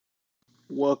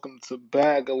Welcome to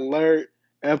Bag Alert,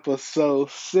 episode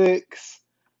 6.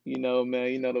 Man,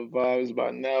 you know the vibes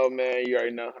by now, man. You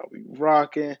already know how we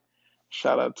rocking.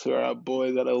 Shout out to our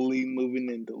boys at Elite Moving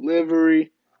and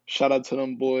Delivery. Shout out to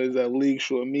them boys at League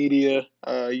Shore Media.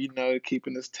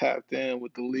 Keeping us tapped in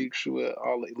with the League Shore,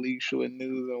 all the League Shore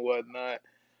news and whatnot.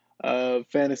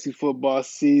 Fantasy football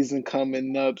season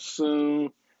coming up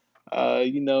soon.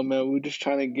 Man, we're just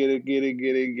trying to get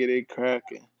it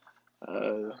cracking.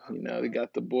 They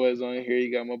got the boys on here.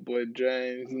 You got my boy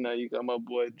James. You got my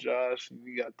boy Josh. And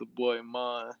you got the boy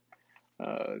Mon.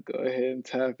 Go ahead and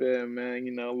tap in, man.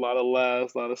 A lot of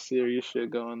laughs, a lot of serious shit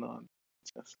going on.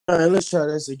 All right, let's try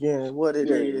this again. What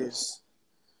it is,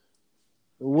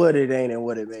 what it ain't, and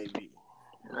what it may be.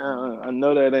 I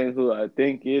know that ain't who I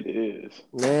think it is.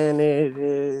 Man, it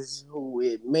is who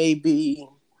it may be,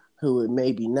 who it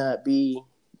maybe not be.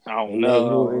 I don't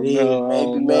know who it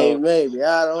is. Maybe.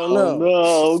 I don't know.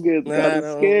 No, I'm getting kind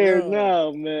of scared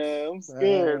now, man. I'm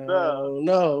scared now. I don't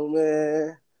know,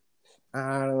 man.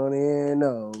 I don't even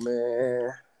know,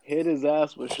 man. Hit his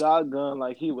ass with shotgun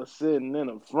like he was sitting in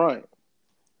the front.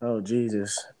 Oh,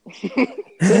 Jesus.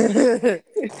 And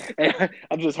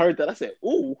I just heard that. I said,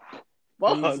 ooh,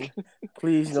 fuck.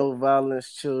 Please no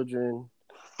violence, children.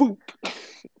 Boop.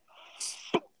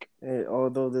 And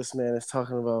although this man is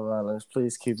talking about violence,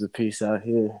 please keep the peace out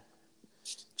here.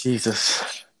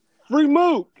 Jesus. Free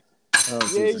Mook. Oh,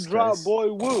 yeah, Jesus drop Christ.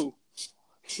 boy woo.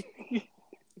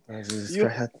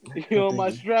 You on my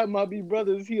strap, my B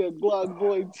brothers. He a Glock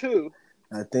boy too.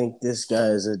 I think this guy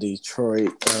is a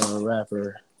Detroit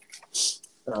rapper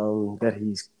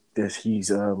that he's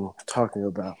talking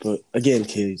about. But again,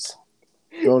 kids,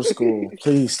 go to school.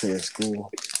 Please stay in school.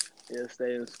 Yeah,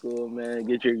 stay in school, man.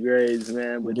 Get your grades,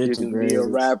 man. But you can grades. be a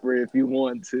rapper if you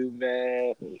want to,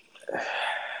 man.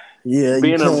 Yeah,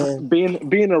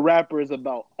 being a rapper is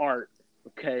about art.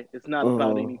 Okay, it's not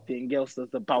about anything else.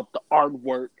 It's about the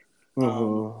artwork,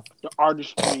 the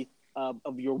artistry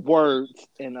of your words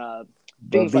and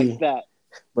things like that.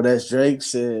 But as Drake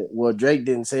said, well, Drake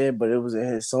didn't say it, but it was in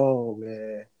his song,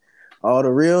 man. All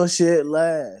the real shit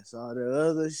lasts. All the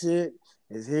other shit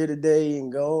is here today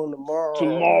and gone tomorrow.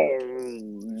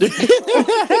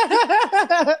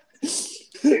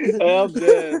 I'm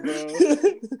dead, bro.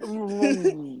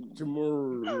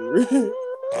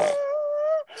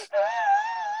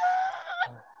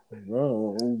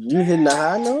 Bro, you hitting the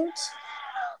high notes?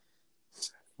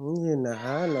 You hitting the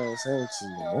high notes, ain't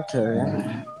you? Okay.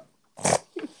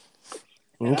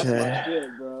 That's my shit,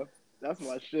 bro. That's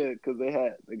my shit, because they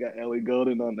got Ellie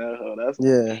Golden on that hoe. That's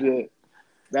my shit.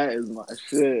 That is my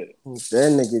shit.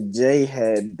 That nigga Jay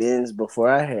had bins before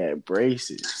I had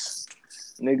braces.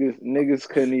 Niggas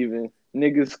couldn't even,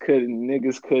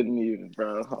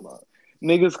 bro. Hold on.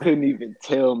 Niggas couldn't even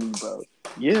tell me, bro.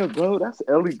 Yeah, bro, that's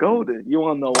Ellie Golden. You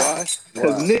wanna know why?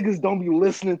 Because niggas don't be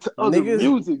listening to other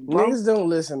music, bro. Niggas don't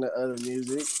listen to other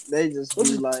music. They just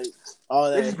be like all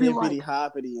that hippity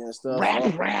hoppity and stuff. Rap.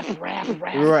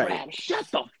 Shut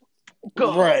the fuck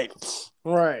up.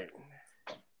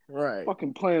 Right.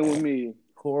 Fucking playing with me.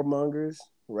 Whoremongers,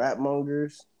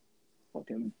 rapmongers,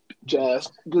 fucking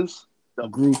jazz.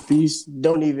 Groupies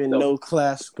don't even know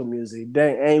classical music.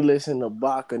 They ain't listen to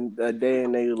Bach a day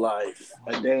in their life.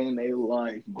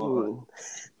 Boy.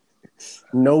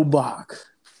 No Bach.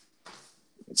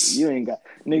 You ain't got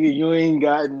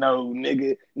no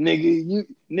nigga. You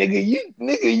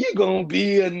gonna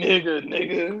be a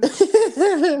nigga.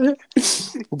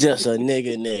 Just a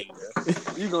nigga.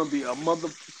 You gonna be a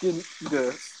motherfucking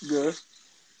girl.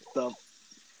 Stuff.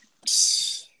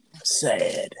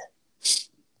 Sad.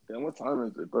 Damn, what time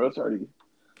is it, bro?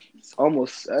 It's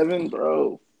almost 7,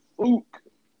 bro. Fook.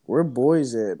 Where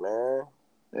boys at, man?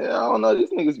 Yeah, I don't know. These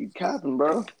niggas be capping,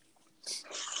 bro.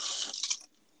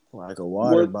 Like a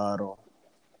water bottle.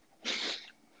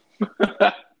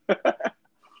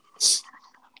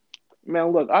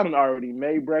 Man, look, I done already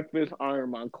made breakfast,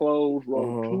 ironed my clothes,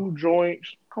 rolled 2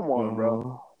 joints. Come on,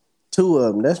 bro. 2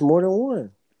 of them. That's more than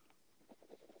 1.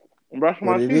 I'm brushing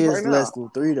my teeth right now.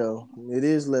 It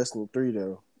is less than 3,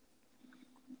 though.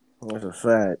 That's a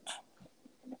fact.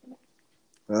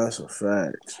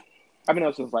 I've been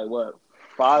up since,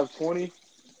 5:20?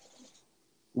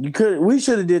 We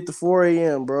should have did the 4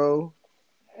 a.m., bro.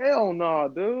 Hell no,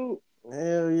 dude.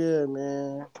 Hell yeah,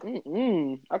 man.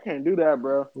 I can't do that,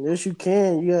 bro. Yes, you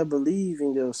can. You gotta believe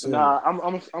in yourself. Nah,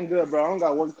 I'm good, bro. I don't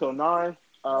got work till 9.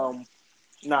 Nah,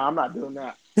 I'm not doing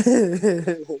that.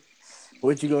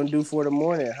 What you gonna do for the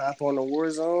morning? Hop on the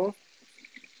Warzone?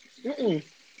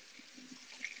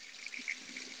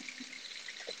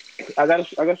 I got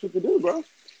shit to do, bro.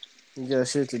 You got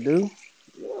shit to do?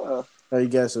 Yeah. Oh, you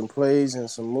got some plays and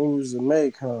some moves to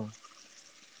make, huh?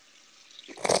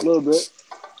 A little bit.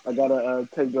 I gotta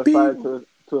take Josiah Beep.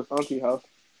 to his auntie house.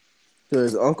 To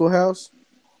his uncle house?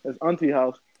 His auntie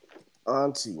house.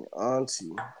 Auntie.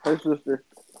 Her sister.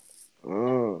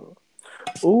 Mm.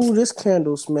 Ooh, this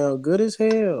candle smell good as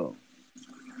hell.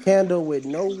 Candle with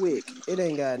no wick. It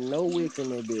ain't got no wick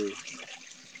in it, bitch.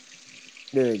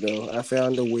 There you go. I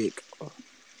found the wick.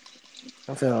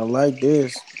 I found like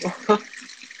this.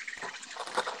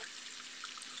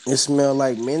 It smell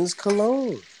like men's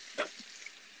cologne.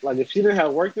 Like if she didn't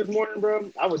have work this morning,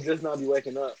 bro, I would just not be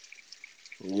waking up.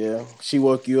 Yeah. She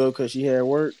woke you up because she had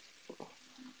work?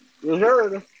 You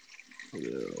heard her.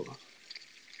 Yeah.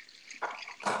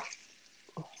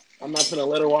 I'm not gonna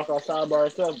let her walk outside by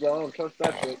herself, bro. I don't trust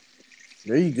that shit.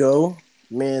 There you go.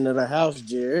 Man of the house,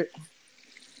 Jared.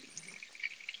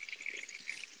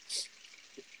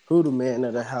 Who the man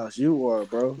of the house? You are,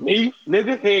 bro. Me,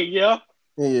 nigga, hey, yeah,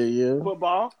 Yeah.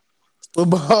 football,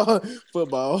 Football.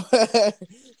 Football. yeah.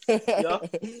 Hey,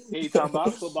 you talking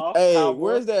about football, Hey, cowboy,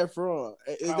 where's that from?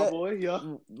 Is that cowboy, yeah.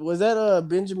 was that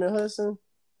Benjamin Hudson?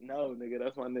 No, nigga,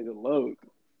 that's my nigga Loke.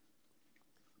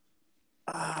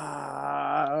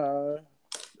 Ah,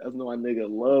 That's my nigga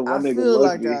Love. My I nigga feel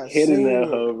Luck like be I hitting that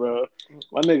seen hoe, it. bro.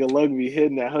 My nigga Luck be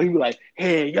hitting that hoe. He be like,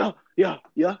 hey, yeah,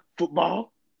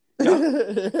 football, yeah.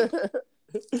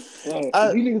 Yeah.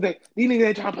 I These niggas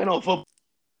ain't trying to play no football.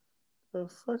 the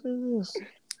fuck is this?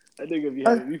 That nigga be I,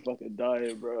 having me fucking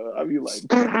dying, bro. I be like, he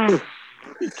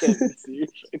can't be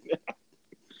serious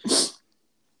right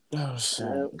oh shit!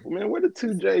 now. Man, where the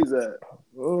two J's at?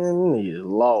 Man, he is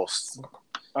lost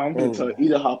I'm gonna in tell you,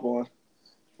 eat a hop on.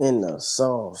 the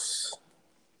sauce.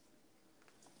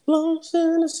 Lost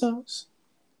in the sauce.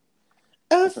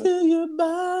 I feel your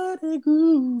body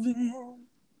grooving.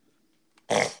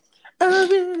 I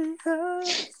really have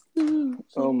to.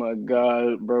 Oh my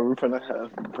god, bro, we're gonna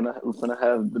have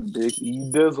the big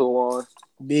E Dizzle on.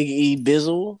 Big E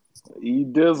Bizzle. E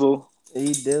Dizzle.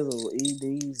 E Dizzle. E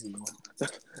Deezy.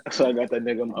 So I got that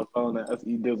nigga on my phone. That's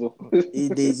E Dizzle. E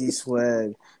Deezy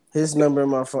swag. His number in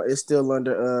my phone is still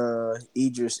under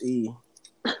Idris E.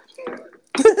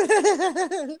 And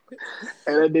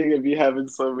that nigga be having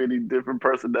so many different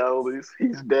personalities.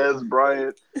 He's Dez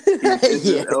Bryant. He's Idris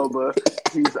Yeah. Elba.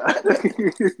 He's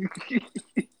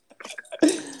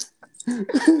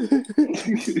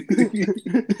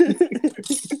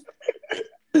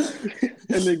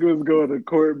that nigga was going to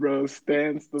court, bro.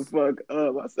 Stands the fuck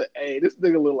up. I said, hey, this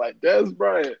nigga look like Dez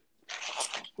Bryant.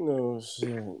 Oh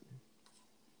shit.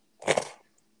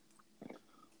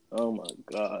 Oh my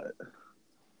god.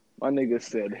 My nigga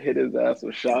said hit his ass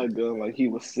with shotgun like he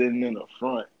was sitting in the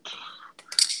front.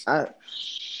 I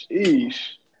Sheesh.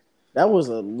 That was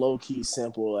a low key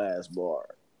simple ass bar.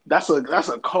 That's a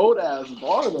cold ass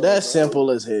bar though, That's bro.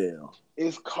 simple as hell.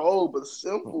 It's cold but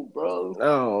simple, bro. I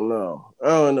don't know. I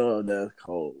don't know if that's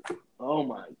cold. Oh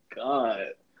my god.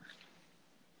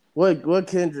 What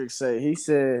Kendrick say? He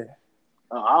said,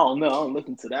 I don't know. I don't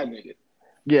listen to that nigga.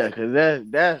 yeah, because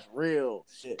that's real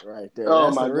shit right there. Oh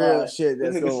That's my the real god. shit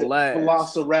This that's nigga gonna said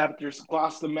last. Velociraptors,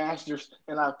 Gloster Masters,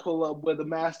 and I pull up with the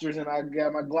Masters and I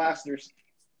got my Glasters.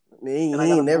 And I He got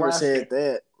ain't a never blaster. said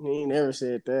that. He ain't never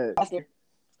said that. Blaster.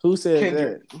 Who said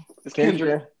Kendrick. that? It's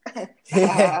Kendrick.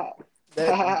 Kendrick.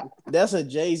 That's a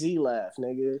Jay-Z laugh,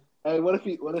 nigga. Hey, what if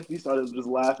he started just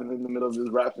laughing in the middle of his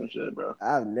raps and shit, bro?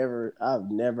 I've never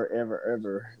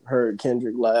ever heard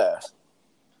Kendrick laugh.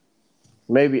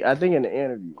 Maybe I think in the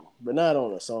interview, but not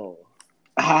on a song.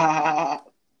 I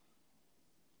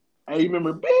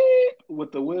remember beep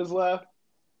with the whiz laugh.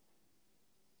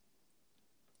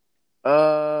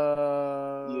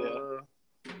 Yeah,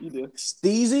 you did.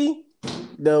 Steezy,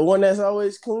 the one that's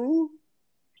always clean.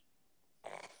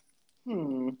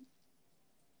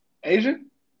 Asian?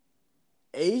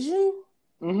 Asian?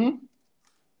 Mm-hmm.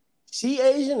 She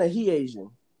Asian or he Asian?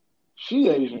 She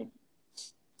Asian.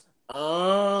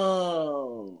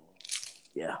 Oh,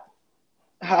 yeah.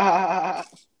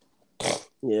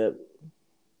 Yep.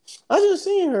 I just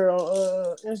seen her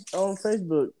on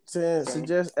Facebook saying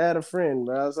suggest add a friend,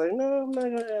 but I was like, no, I'm not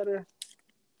gonna add her.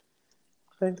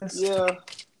 I think that's Yeah.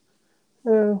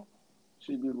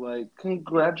 She'd be like,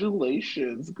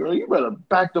 congratulations, girl. You better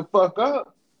back the fuck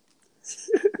up.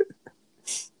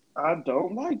 I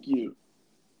don't like you.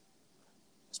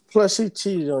 Plus, she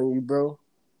cheated on you, bro.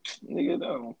 Nigga, that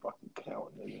don't fucking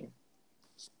count, nigga.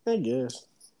 I guess.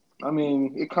 I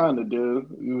mean, it kind of do.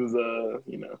 It was,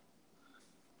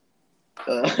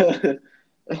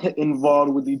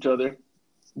 involved with each other.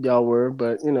 Y'all were,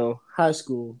 but high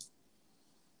school.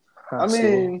 I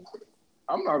mean,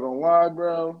 I'm not gonna lie,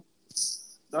 bro.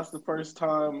 That's the first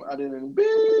time I didn't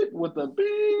beep with a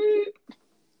beep.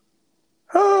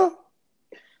 Huh?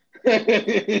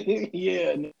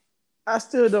 Yeah. I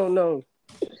still don't know.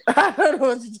 I don't know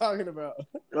what you're talking about.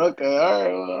 Okay. All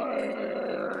right. All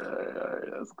right.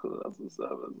 That's cool. That's what's up.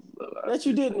 That's what's up. I That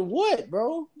you appreciate didn't it. what,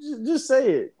 bro? Just say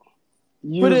it. Put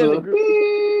Use it in the a group.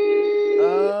 beep.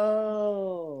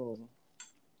 Oh.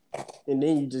 And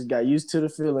then you just got used to the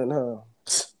feeling, huh?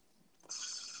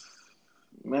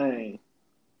 Man.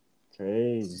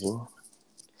 Crazy.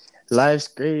 Life's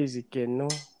crazy, kid, no?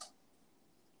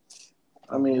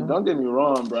 I mean, don't get me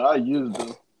wrong, bro. I used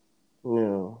to.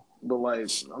 Yeah. But like,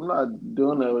 I'm not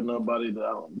doing that with nobody that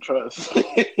I don't trust.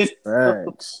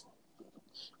 Facts.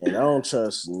 And I don't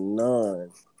trust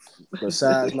none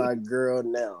besides my girl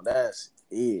now. That's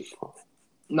it.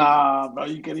 Nah, bro,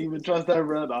 you can't even trust that,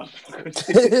 bro. Nah,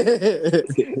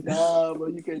 nah, bro,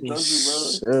 you can't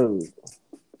trust me, bro. Shoot.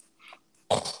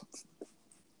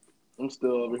 I'm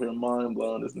still over here mind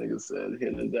blown. This nigga said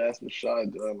hit his ass with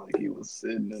shotgun like he was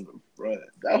sitting in the front.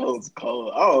 That hoe's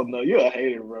cold. I don't know. You a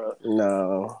hater, bro.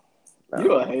 No.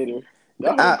 You a hater.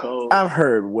 That hoe cold. I've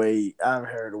heard way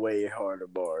harder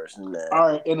bars than that.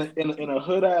 All right, in a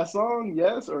hood ass song,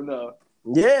 yes or no?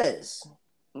 Yes.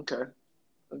 Okay.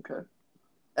 Okay.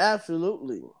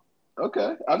 Absolutely.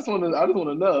 Okay. I just wanna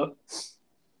know.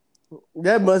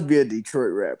 That must be a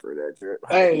Detroit rapper that you're hyping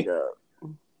Hey, up.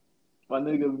 my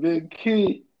nigga Big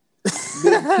Key.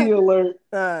 Big Key alert.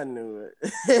 I knew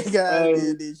it. It gotta be a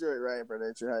Hey, Detroit rapper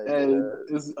that you're hyping hey, up.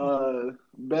 it's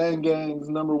Bang Gang's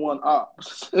 #1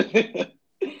 ops.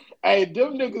 Hey,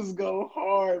 them niggas go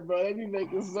hard, bro. They be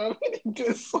making so many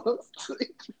good songs.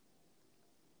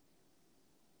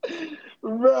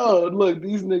 Bro, look,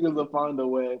 these niggas will find a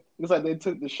way. It's like they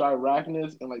took the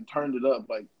Chiracness and like turned it up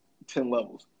like 10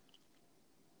 levels.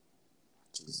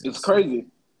 Jesus. It's crazy.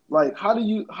 Like, how do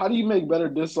you make better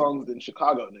diss songs than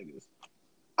Chicago niggas?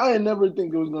 I ain't never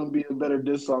think it was gonna be a better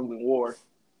diss song than War.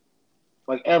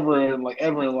 Ever in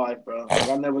life, bro. Like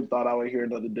I never thought I would hear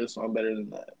another diss song better than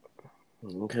that.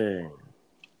 Okay.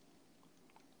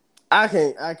 I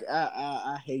can't.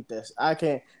 I hate that. I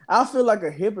can't. I feel like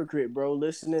a hypocrite, bro,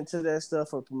 listening to that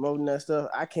stuff or promoting that stuff.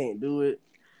 I can't do it,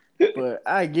 but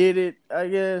I get it. I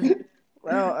guess.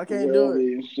 Well, I can't Bro, do I it.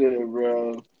 mean, shit,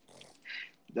 bro.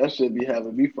 That should be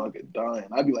having me fucking dying.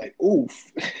 I'd be like,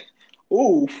 oof,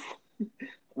 oof.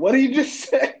 What did you just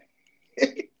say?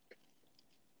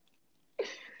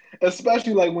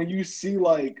 Especially like when you see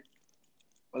when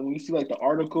you see like the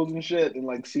articles and shit, and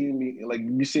like seeing me like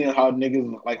you seeing how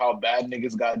niggas like how bad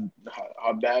niggas got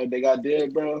how bad they got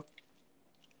dead, bro.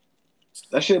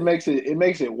 That shit makes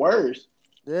it worse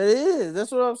That is.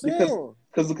 That's what I'm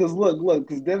because saying. look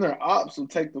because then their ops will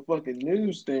take the fucking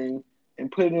news thing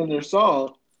and put it in their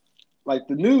song like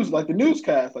the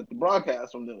newscast like the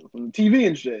broadcast from the TV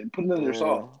and shit and put it in their Yeah.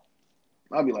 song.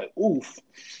 I'd be like, oof.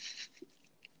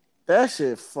 That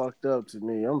shit fucked up to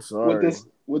me. I'm sorry.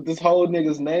 With this whole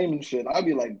nigga's name and shit, I'd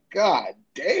be like, God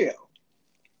damn.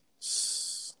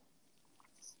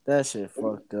 That shit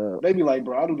fucked up. They be like,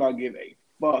 bro, I do not give a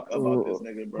fuck about this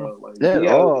nigga, bro. Like, At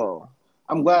all.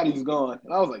 I'm glad he's gone.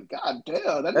 And I was like, God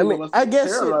damn, that I nigga mean, must have been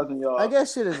terrorizing I y'all.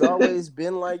 guess shit has always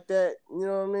been like that. You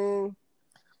know what I mean?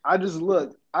 I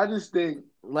just think,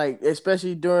 Like,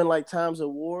 especially during like times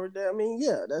of war. I mean,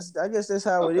 yeah, I guess that's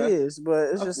how it okay, is. But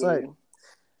it's I just feel like, you.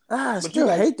 I But still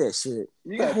hate that shit.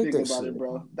 you I gotta hate think that about shit. it,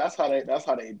 bro. That's how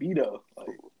they be though. Like,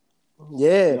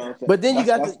 Yeah, you know what I'm saying? but then you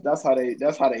got That's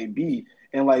how they be.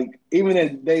 And like, even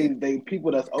if they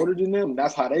people that's older than them,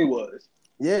 that's how they was.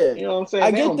 yeah, You know what I'm I saying?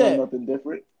 They get don't know that. nothing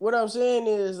different. What I'm saying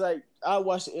is like I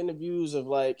watch the interviews of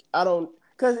like I don't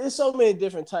because it's so many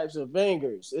different types of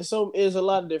bangers. It's a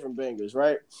lot of different bangers,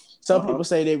 right? Some people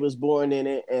say they was born in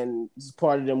it, and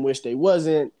part of them wish they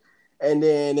wasn't. And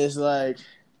then it's like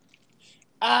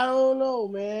I don't know,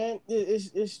 man.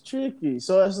 It's tricky.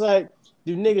 So it's like,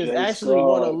 do niggas Jay actually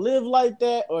want to Scruggs. live like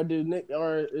that, or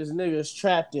is niggas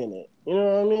trapped in it? You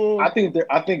know what I mean?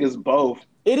 I think it's both.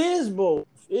 It is both.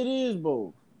 It is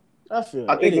both. I feel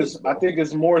it is I both. think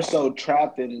it's more so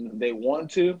trapped than they want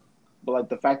to, but like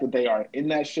the fact that they are in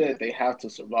that shit, they have to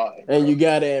survive, And you bro.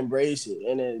 gotta embrace it.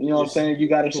 And it You know what I'm just saying? You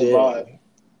got to yeah. survive.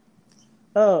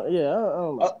 Oh yeah. I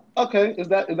don't know. Okay, is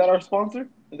that our sponsor?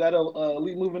 Is that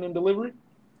Elite Moving and Delivery?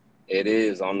 It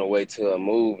is on the way to a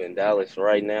move in Dallas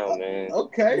right now, man.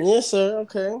 Okay, Yes, sir.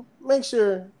 Okay. Make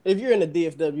sure if you're in the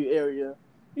DFW area,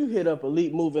 you hit up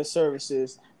Elite Moving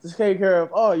Services to take care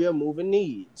of all your moving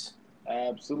needs.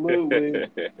 absolutely.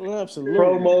 Absolutely.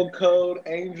 Promo code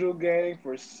Angel Gang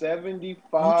for 75%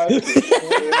 off.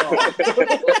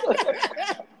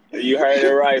 You heard it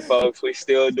right, folks. We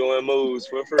still doing moves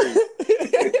for free.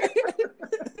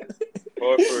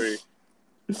 For free.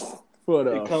 For It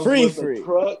the comes with a free.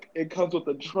 truck. It comes with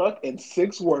a truck and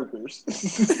 6 workers.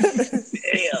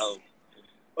 Damn.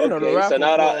 And on the Okay, so raffle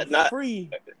now for not free.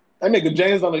 That nigga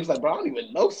James on it, he's like, bro, I don't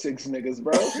even know 6 niggas,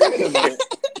 bro. Wait a minute.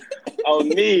 oh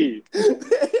me.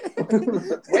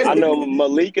 Wait I a know minute.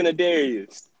 Malik and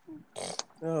Adarius.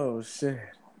 Oh shit.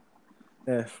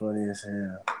 That's funny as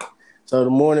hell. So the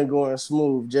morning going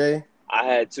smooth, Jay. I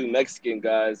had 2 Mexican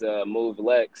guys move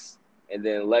Lex, and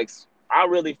then Lex. I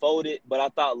really folded, but I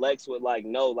thought Lex would like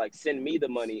send me the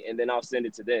money, and then I'll send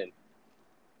it to them.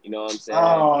 You know what I'm saying?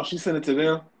 Oh, she sent it to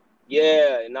them.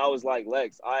 Yeah, and I was like,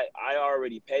 Lex, I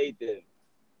already paid them,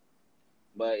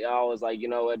 but y'all was like, you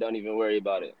know what? Don't even worry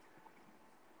about it.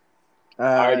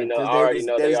 I already know. Because I already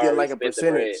know they they was getting already like a spent the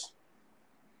bread. percentage.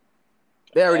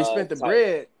 They already spent the Type.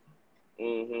 bread.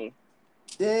 Mhm.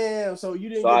 Damn, so you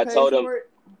didn't So get I paid told him. for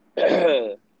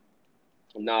it?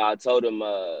 No, I told him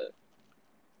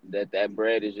that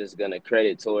bread is just gonna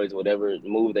credit towards whatever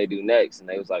move they do next, and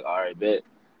they was like, all right, bet.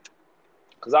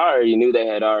 Because I already knew they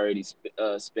had already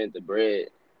spent the bread.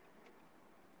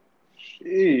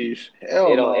 Sheesh. It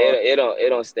Hell don't no. it, it don't it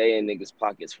don't stay in niggas'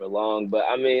 pockets for long. But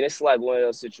I mean, it's like one of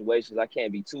those situations. I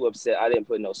can't be too upset. I didn't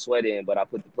put no sweat in, but I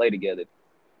put the play together.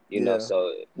 Yeah.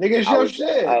 So Nigga, it's I your was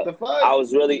shit. I, The fuck? I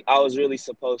was really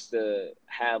supposed to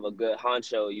have a good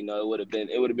honcho. It would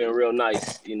have been real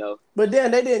nice. But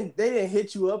then they didn't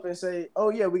hit you up and say, oh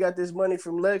yeah, we got this money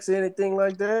from Lex or anything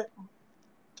like that.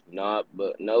 Not,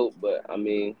 but no, but I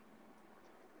mean,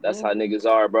 that's Mm. how niggas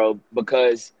are, bro.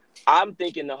 Because I'm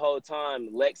thinking the whole time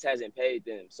Lex hasn't paid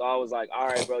them, so I was like, all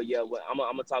right, bro, yeah, well, I'm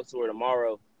gonna talk to her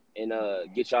tomorrow and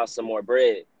get y'all some more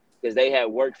bread because they had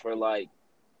worked for like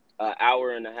an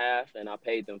hour and a half, and I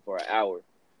paid them for an hour.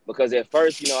 Because at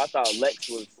first, I thought Lex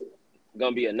was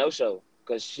gonna be a no show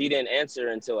because she didn't answer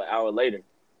until an hour later,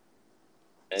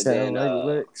 and Sound then like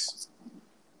Lex.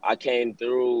 I came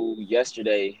through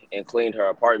yesterday and cleaned her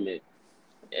apartment.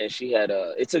 And she had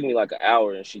it took me like an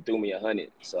hour, and she threw me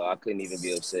 100, so I couldn't even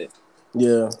be upset.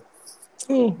 Yeah.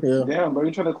 Yeah. Damn, bro,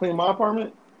 you trying to clean my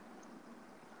apartment?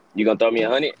 You gonna throw me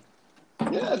 100?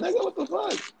 Yeah, nigga, what the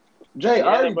fuck? Jay, I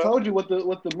Yeah, already bro. told you what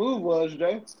the move was,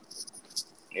 Jay.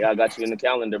 Yeah, I got you in the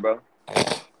calendar, bro. I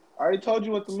already told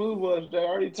you what the move was, Jay. I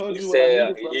already told You you what I said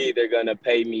needed you from you. either gonna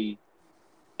pay me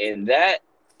in that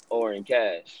or in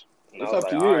cash, and I It's was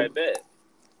up like, to all you. right, bet.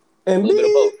 A And little bit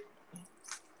of both.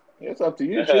 It's up to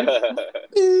you, Chief.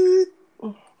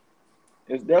 beep.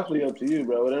 It's definitely up to you,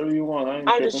 bro. Whatever you want, I ain't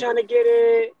I'm just tripping. trying to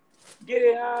get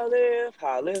it how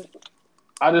I live.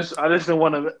 I just didn't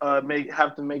want to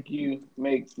have to make you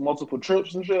make multiple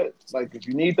trips and shit. Like if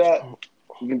you need that,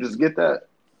 you can just get that.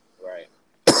 Right.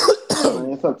 I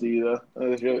mean, it's up to you though.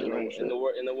 It's your own And shit.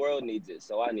 the world needs it,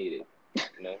 so I need it.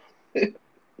 You know.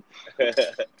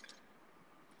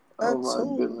 I Oh my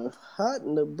told goodness. Hot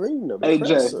to bring the Hey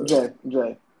presser.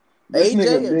 Jay. This AJ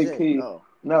nigga or Big J? Key. Oh,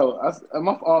 No,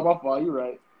 my fault. You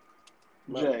right,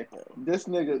 my Jay. bad. This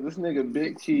nigga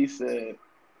Big Key said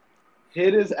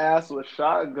hit his ass with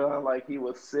shotgun like he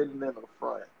was sitting in the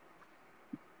front.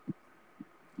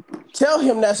 Tell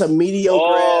him that's a mediocre ass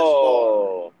bar.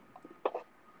 oh.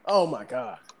 Oh my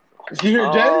god. Did you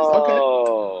hear James? Okay.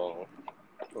 Oh.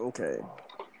 Okay.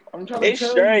 I'm trying to It's tell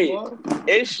you, straight. boy.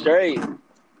 It's straight.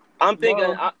 I'm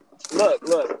thinking, Bro.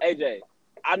 look, AJ.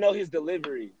 I know his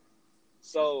delivery,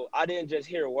 so I didn't just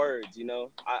hear words.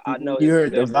 I know You his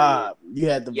heard the delivery. vibe. You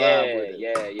had the vibe Yeah, with it.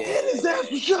 yeah, yeah, Hit yeah, his ass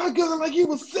yeah. with shotgun like he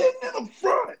was sitting in the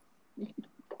front.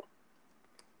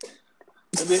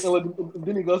 And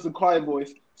then he goes to quiet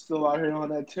voice, still out here on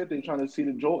that tip, they trying to see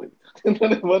the joy. And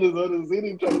then what is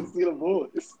he trying to see the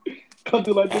boys? Come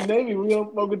to like the Navy, we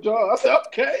don't fuck with y'all. I said,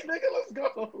 okay, nigga, let's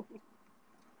go.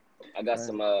 I got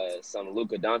some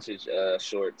Luka Doncic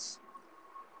shorts.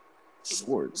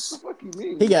 Shorts. What the fuck you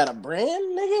mean? He got a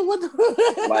brand, nigga? What the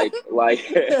like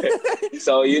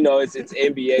so it's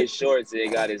NBA shorts.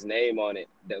 It got his name on it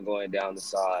going down the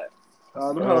side.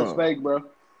 Them hoes fake, bro.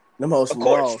 Them hoes Of from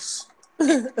course. Ross.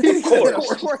 He said, Of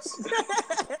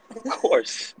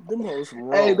course. Them hoes from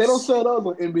Ross. Hey, they don't sell those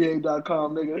on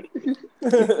NBA.com, nigga.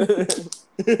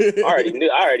 I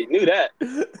already knew that.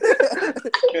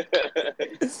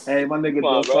 Hey, my nigga Come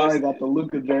on, Josiah bro. got the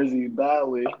Luka jersey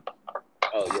badly.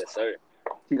 Oh yes, sir.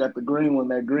 He got the green one,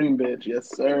 that green bitch.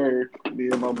 Yes, sir. Me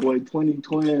and my boy 20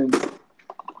 Twins.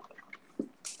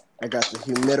 I got the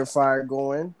humidifier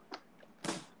going.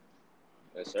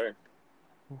 Yes, sir.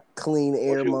 Clean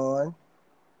air, man.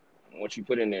 What you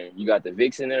put in there? You got the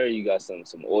Vicks in there, or you got some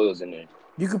oils in there?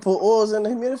 You can put oils in the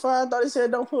humidifier. I thought he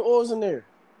said don't put oils in there.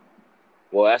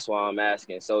 Well, that's why I'm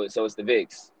asking. So it's the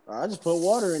Vicks. I just put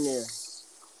water in there.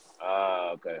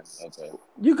 Ah, okay.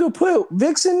 You could put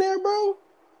Vicks in there, bro.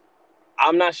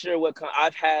 I'm not sure what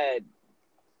I've had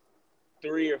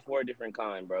 3 or 4 different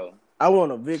kind, bro. I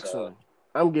want a Vicks So one.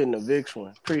 I'm getting a Vicks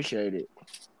one. Appreciate it.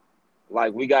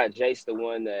 like we got Jace, the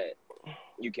one that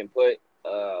you can put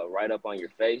right up on your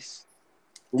face,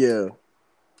 Yeah.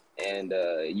 and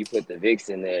you put the Vicks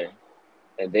in there,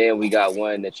 and then we got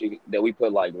one that we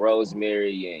put like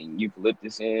rosemary and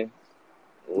eucalyptus in,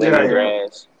 Yeah.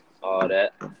 lemongrass, all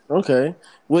that. Okay.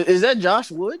 Well, is that Josh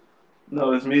Wood?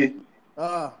 No, it's me.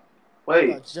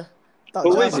 Wait. Thought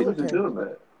Who Josh is it? Wood came. Doing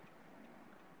that?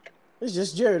 It's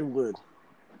just Jared Wood.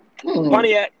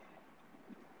 Pontiac.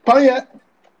 Pontiac.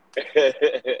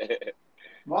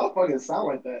 Motherfuckers sound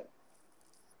like that.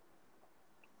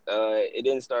 It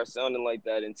didn't start sounding like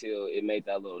that until it made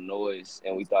that little noise,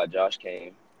 and we thought Josh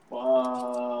came. All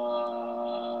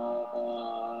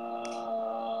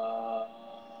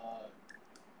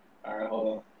right,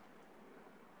 hold on.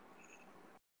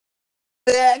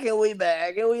 Back and we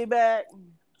back.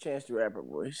 Chance the Rapper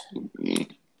voice.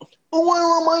 Oh, I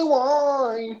love my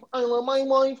wife. I love my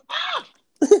wife.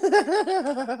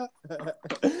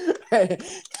 Hey,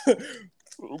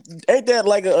 ain't that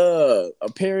like a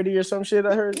parody or some shit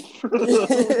I heard?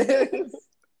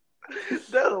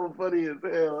 That's funny as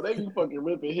hell. They be fucking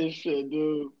ripping his shit,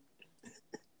 dude.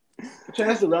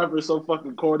 Chance the Rapper is so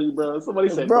fucking corny, bro. Somebody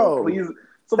said, bro, please.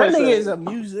 That nigga is a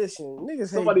musician. Niggas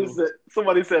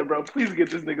Somebody said, bro, please get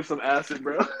this nigga some acid,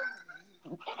 bro.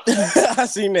 I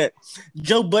seen that.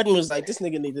 Joe Budden was like, this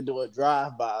nigga need to do a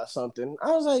drive-by or something.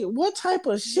 I was like, what type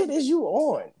of shit is you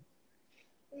on?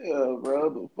 Yeah, bro,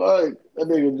 the fuck? That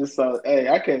nigga just saw, hey,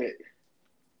 I don't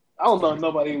know if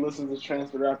nobody listens to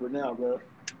Chance the Rapper now, bro.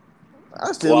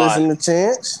 I still listen to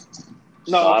Chance.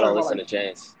 No, I don't listen to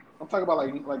Chance. I'm talking about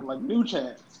like new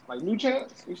Chance. Like new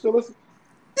Chance? You still listen?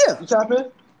 Yeah. You tap in?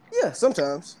 Yeah,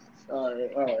 sometimes. All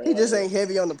right. He just ain't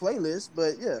heavy on the playlist,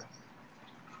 but yeah.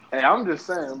 Hey, I'm just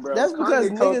saying, bro. That's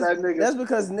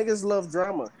because niggas love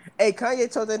drama. Hey,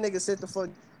 Kanye told that nigga sit the fuck.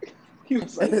 He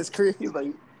was like,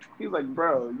 he's like,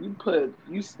 bro,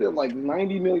 you spent like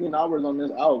 90 million hours on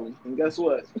this album, and guess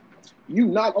what? You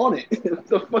not on it. What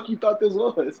the fuck you thought this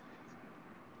was?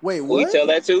 Wait, what? Who you tell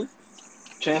that to?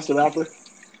 Chance the Rapper.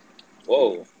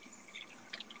 Whoa.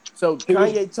 So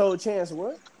Kanye told Chance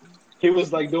what? He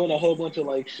was like doing a whole bunch of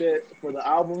like shit for the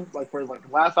album, like for like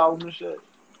the last album and shit.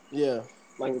 Yeah.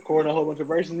 Like recording a whole bunch of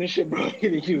verses and shit, bro. He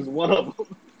didn't use one of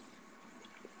them.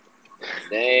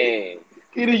 Dang.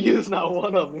 He didn't use not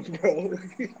one of them, bro.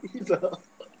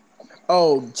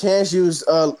 Chance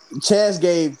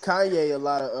gave Kanye a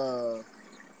lot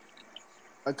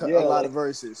of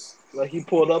verses. Like he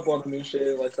pulled up on him and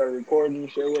shit, like started recording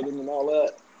and shit with him and all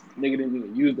that. Nigga didn't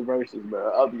even use the verses,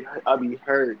 bro. I'll be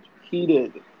hurt.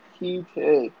 Heated.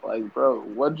 Like, bro,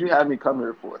 what'd you have me come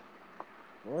here for?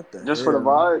 What the Just hell? for the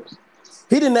vibes?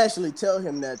 He didn't actually tell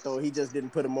him that though. He just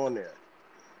didn't put him on there.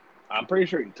 I'm pretty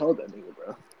sure he told that nigga,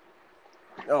 bro.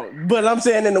 Oh, but I'm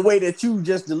saying in the way that you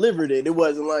just delivered it, it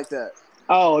wasn't like that.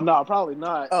 Oh no, probably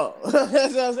not. Oh,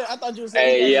 that's what I'm saying. I thought you were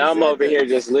saying. Hey, yeah, I'm over here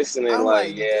just listening. I'm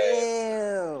like, yeah,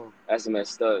 damn, that's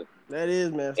messed up. That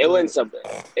is messed up. It wasn't something.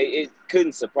 It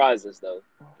couldn't surprise us though.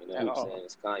 You know what I'm saying?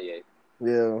 It's Kanye.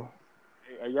 Yeah.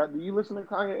 Do you listen to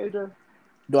Kanye, AJ?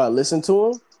 Do I listen to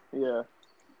him? Yeah.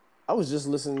 I was just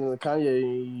listening to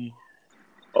Kanye.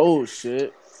 Oh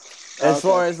shit! As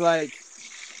far as like,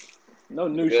 no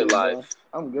new good shit, life. Bro.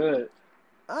 I'm good.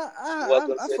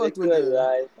 I fucked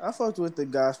with the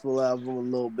gospel album a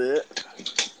little bit.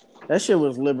 That shit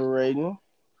was liberating.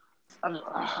 I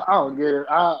don't get it.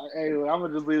 I'm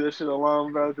gonna just leave this shit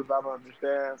alone, bro, because I don't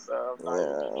understand. So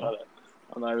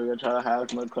I'm not even gonna try to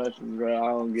ask no questions, bro. I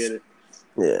don't get it.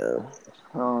 Yeah,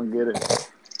 I don't get it.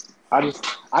 I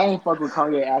ain't fuck with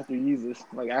Kanye after Yeezus.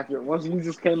 Like once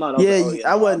Yeezus came out,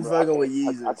 I wasn't fucking with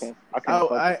Yeezus. I can't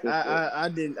fuck with this I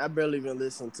didn't. I barely even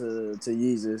listened to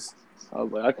Yeezus. I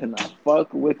was like, I cannot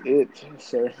fuck with it,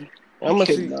 sir. I'm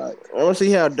gonna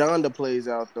see how Donda plays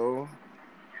out though.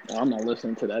 I'm not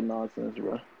listening to that nonsense,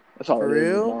 bro. That's all For it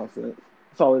is. real? Nonsense.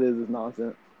 That's all it is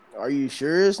nonsense. Are you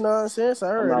sure it's nonsense? I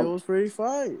heard it was pretty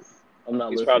fire. I'm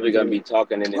not. He's probably gonna be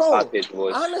talking in his high pitched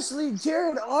voice. Honestly,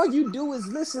 Jared, all you do is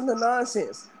listen to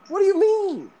nonsense. What do you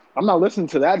mean? I'm not listening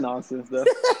to that nonsense, though.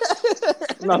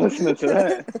 I'm not listening to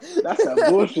that. That's that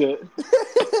bullshit.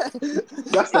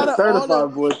 That's that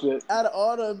certified bullshit. Out of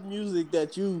all the music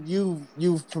that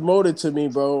you've promoted to me,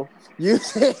 bro, you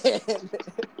said.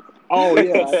 Oh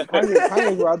yeah,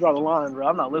 Kanye's where I draw the line, bro.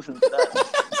 I'm not listening to that.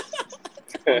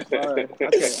 I'm sorry. I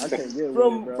can't get with it,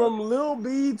 bro. From Lil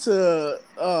B to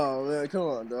oh man, come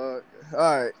on, dog.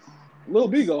 All right. Lil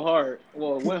B go hard.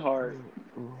 Well, it went hard.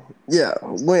 Yeah,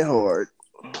 went hard.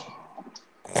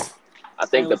 I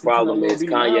think the listen to problem no Lil is B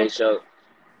now.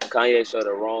 Kanye showed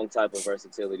the wrong type of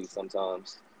versatility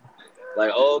sometimes.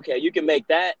 Like, oh, okay, you can make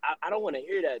that. I don't want to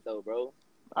hear that though, bro.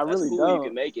 I That's really cool. You don't.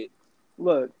 can make it.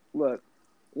 Look.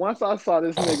 Once I saw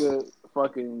this nigga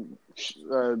fucking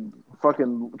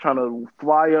trying to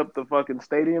fly up the fucking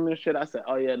stadium and shit, I said,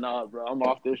 "Oh yeah, nah, bro, I'm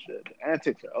off this shit." The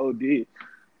antics are OD.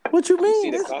 What you mean?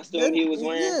 You see the costume he was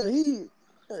wearing? Yeah, he.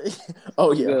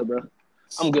 Oh I'm yeah. good, bro.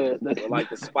 I'm good. With like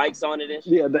the spikes on it and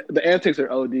shit. Yeah, the antics are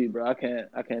OD, bro. I can't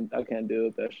deal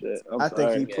with that shit. I'm I think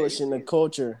sorry. he pushing the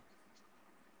culture.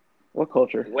 What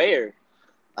culture? Where?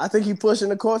 I think he pushing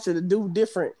the culture to do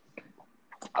different.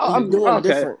 Oh, He's doing okay.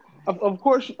 different. Of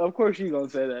course you gonna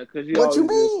say that because What you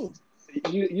mean?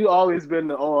 You always been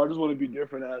the I just want to be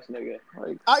different ass nigga.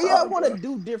 Like, I want to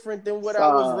do different than what I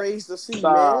was raised to see,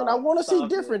 Stop. man. I want to see Stop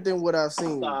different than what I've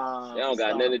seen. Stop. It don't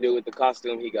got nothing to do with the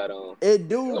costume he got on. It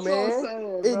do, That's man. what I'm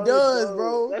saying, It bro. does,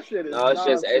 bro. That shit is No,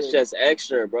 it's just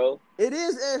extra, bro. It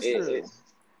is extra. It-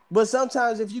 But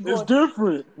sometimes if you go, It's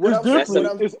different. What It's I'm- different.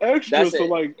 what I'm- It's extra. That's So it.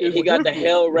 like, it's He got different. the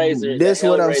Hellraiser. This the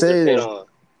what I'm Hellraiser saying. fit on.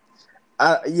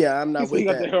 I'm not He with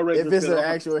got the that. Hellraiser If it's fit an on.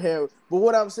 actual hell, but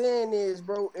what I'm saying is,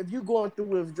 bro, if you're going through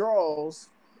withdrawals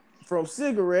from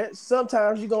cigarettes,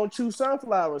 sometimes you're gonna chew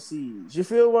sunflower seeds. You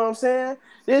feel what I'm saying?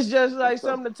 It's just like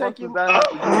something to take you.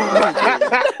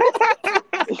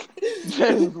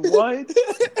 James, what? What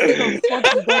the fuck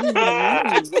does that even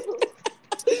mean?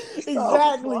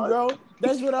 Exactly, bro.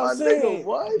 That's what I'm saying. Nigga,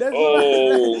 what? That's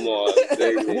Oh my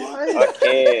goodness! What? I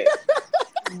can't.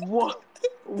 What?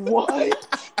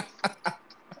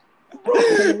 Bro,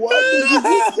 what did you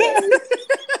just say?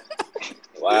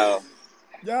 Wow.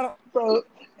 Y'all, Bro,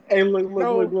 hey,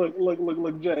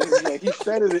 look, Jay. He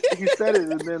said it,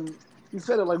 and then he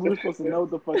said it like we were supposed to know what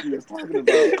the fuck he was talking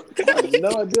about. I have no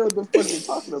idea what the fuck you're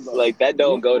talking about. Like that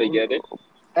don't go together.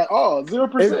 At all,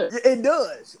 0%. It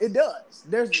does. It does.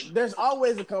 There's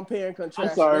always a compare and contrast.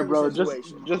 I'm sorry, in every bro.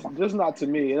 situation. Just not to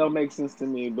me. It don't make sense to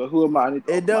me. But who am I?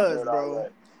 It does, bro.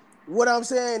 What I'm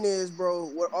saying is,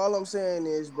 bro. All I'm saying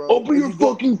is, bro. Open your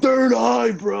fucking third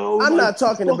eye, bro. I'm not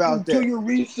talking about that. Do your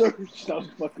research.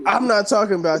 I'm not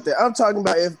talking about that. I'm talking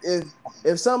about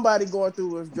if somebody going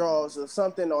through withdrawals or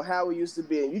something on how it used to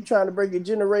be, and you trying to break a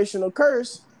generational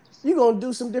curse, you're gonna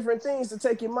do some different things to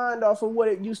take your mind off of what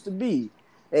it used to be,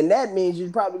 and that means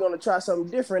you're probably gonna try something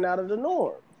different out of the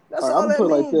norm. That's all that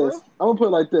means, bro. I'm gonna put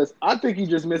it like this. I think he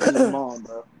just missing his mom,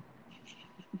 bro.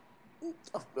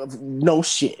 No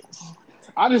shit.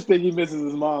 I just think he misses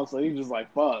his mom, so he's just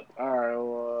like, fuck. All right,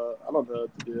 well, I don't know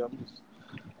what to do. I'm just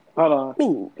hold on.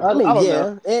 I mean, I don't yeah,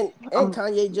 know. and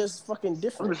Kanye just fucking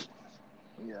different.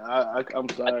 I'm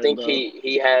sorry. I think bro.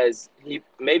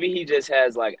 maybe he just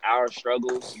has like our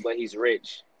struggles, but he's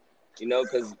rich. You know,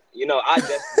 because I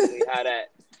definitely had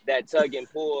that tug and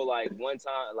pull. Like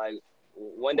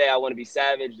one day I want to be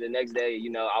savage, the next day,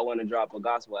 I want to drop a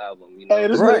gospel album. Hey,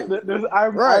 Right. I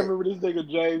remember this nigga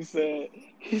James said.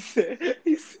 He said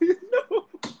no.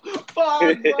 Fuck,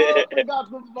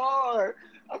 bro.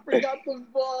 I forgot the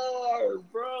bar.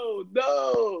 Bro.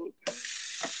 No.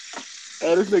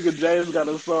 Hey, this nigga James got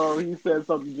a song. He said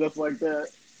something just like that.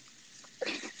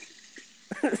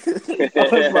 I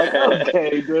was like,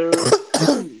 okay,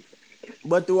 dude.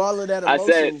 But through all of that I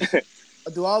emotions, said,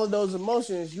 through all of those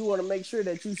emotions, you want to make sure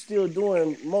that you still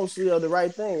doing mostly of the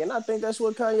right thing, and I think that's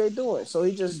what Kanye doing. So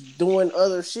he just doing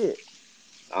other shit.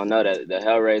 I don't know that the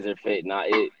Hellraiser fit, not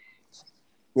it.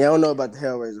 Yeah, I don't know about the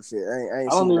Hellraiser shit. I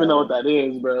don't even know what that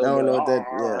is, bro. I don't know what that.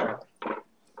 Yeah,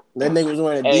 that nigga was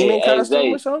wearing a demon costume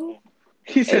Zay. or something.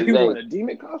 He said he was wearing a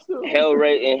demon costume.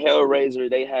 Hellraiser,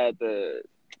 they had the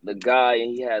guy,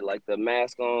 and he had like the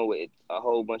mask on with a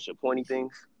whole bunch of pointy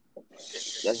things.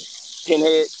 That's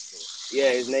Pinhead.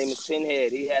 Yeah, his name is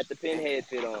Pinhead. He had the Pinhead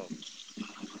fit on.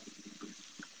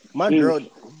 My girl,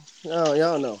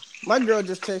 y'all know. My girl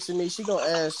just texted me. She gonna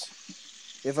ask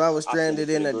if I was stranded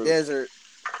in a desert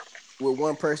with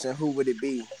one person, who would it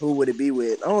be? Who would it be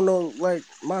with? I don't know. Like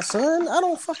my son? I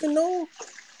don't fucking know.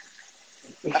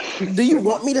 Do you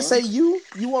want me to say you?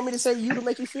 You want me to say you to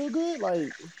make you feel good?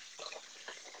 Like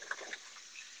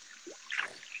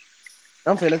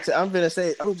I'm finna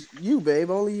say you, babe.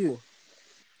 Only you.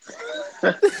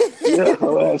 Yeah,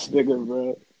 ass nigga,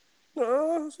 bro.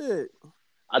 Oh shit.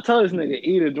 I tell this nigga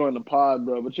E to join the pod,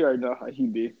 bro, but you already know how he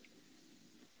be.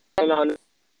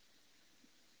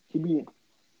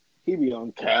 He be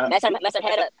on cap. Mess her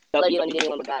head up. Tell her you don't need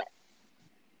anyone but God.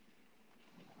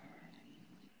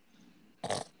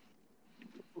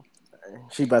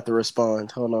 She about to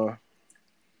respond. Hold on.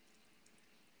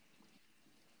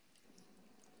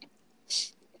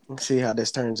 Let's see how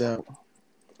this turns out.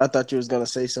 I thought you was gonna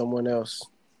say someone else.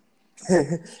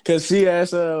 Cause she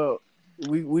asked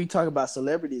we talk about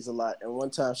celebrities a lot, and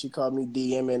one time she called me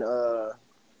DMing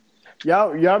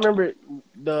y'all remember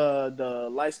the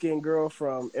light skinned girl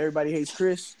from Everybody Hates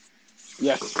Chris?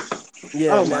 Yes.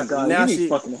 Yeah, Oh my god, now you need she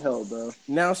fucking hell, bro.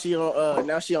 now she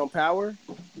on Power.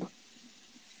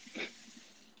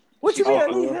 What you Oh, mean I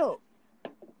for need real? help?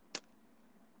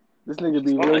 This nigga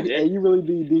be Come on, really, Jay. hey, you really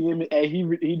be DMing, hey,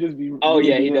 he just be Oh really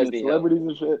yeah, he does DMing need help. celebrities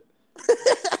and shit.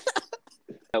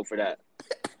 Help for that.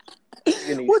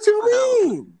 You need What you help.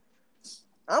 mean?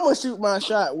 I'm gonna shoot my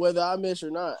shot whether I miss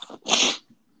or not.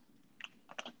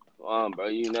 Bro,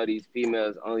 you know these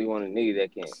females only want a nigga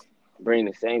that can bring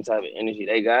the same type of energy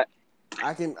they got.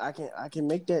 I can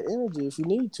make that energy if you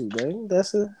need to, baby.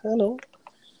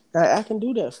 I can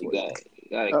do that for you. You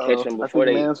gotta catch them I before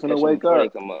think they man's finna wake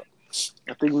up. come up.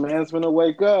 I think man's finna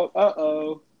wake up.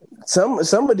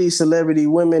 Some of these celebrity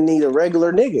women need a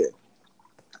regular nigga.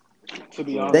 To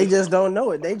be They honest, just don't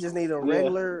know it. They just need a yeah,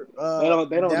 regular they don't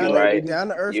You know it. They right. down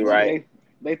to earth You nigga. right.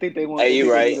 they think they Hey, you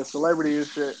think they right. need a celebrity and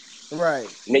shit.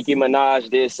 Right. Nicki Minaj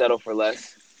did settle for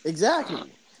less.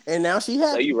 Exactly. And now she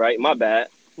So you happy. right. My bad.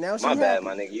 Now My she bad, happy.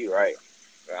 my nigga. You right.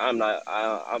 I'm not.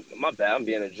 I'm my bad. I'm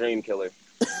being a dream killer.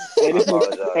 Hey, I this nigga,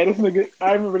 apologize.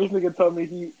 I remember this nigga told me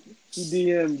he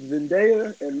DM'd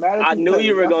Zendaya and I Madison knew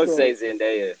you Pettis. were I gonna said, say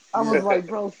Zendaya. I was like,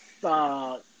 bro,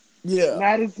 stop. Yeah.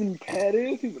 Madison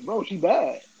Pettis? He's like, bro, she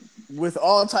bad. With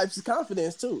all types of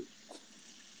confidence too.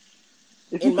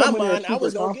 If you In my come in there mind, I super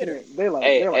was gonna get her. confident, they're like,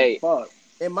 Hey, fuck.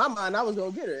 In my mind, I was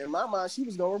gonna get her. In my mind, she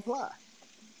was gonna reply.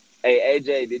 hey,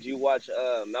 AJ, did you watch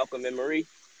Malcolm and Marie?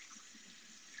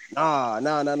 Nah.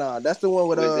 That's the one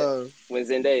with When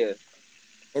Zendaya?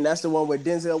 and that's the one with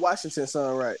Denzel Washington's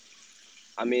son, right?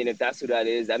 I mean, if that's who that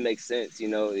is, that makes sense. You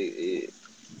know,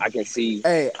 I can see.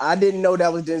 Hey, I didn't know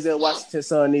that was Denzel Washington's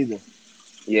son either.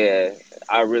 Yeah,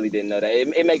 I really didn't know that.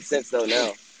 It makes sense though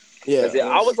now, Yeah. because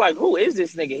I was like, who is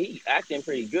this nigga? He acting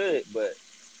pretty good, but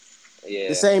The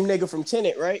yeah. same nigga from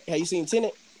Tenet, right? Have you seen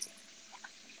Tenet?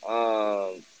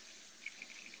 Um,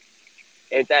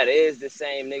 if that is the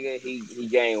same nigga, he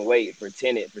gained weight for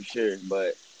Tenet for sure.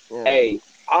 But Yeah. hey,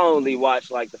 I only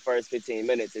watched like the first 15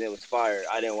 minutes and it was fire.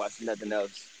 I didn't watch nothing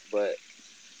else. But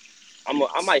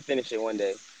I might finish it one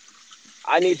day.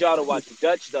 I need y'all to watch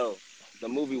Dutch though, the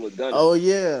movie with Gunna. Oh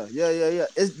yeah.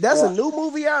 That's a Yeah. new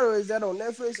movie out, or is that on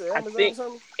Netflix or I Amazon or think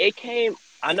something? it came.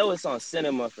 I know it's on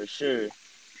cinema for sure,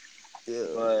 Yeah.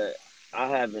 but I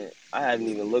haven't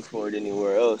even looked for it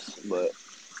anywhere else. But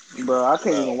Bro, I can't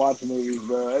bro, even watch movies,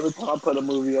 bro. Every time I put a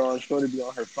movie on, Shorty be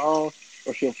on her phone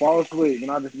or she'll fall asleep,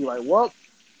 and I'll just be like, well,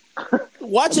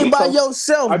 Watch it by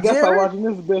yourself, I guess I'm Jared. watching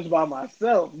this bitch by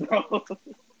myself, bro.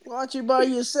 Watch it by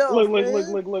yourself, look, man.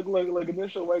 and then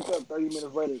she'll wake up 30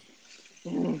 minutes later.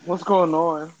 What's going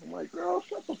on? I'm like, girl,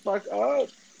 shut the fuck up.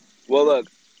 well, look,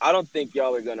 I don't think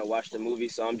y'all are gonna watch the movie,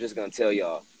 so I'm just gonna tell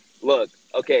y'all. Look,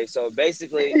 okay, so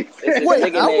basically, He it's said, this Wait,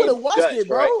 nigga I would named have watched Dutch, it,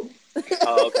 bro. right?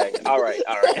 Oh, okay, all right.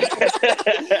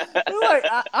 Like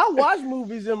I watch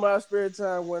movies in my spare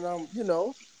time when I'm,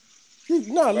 No,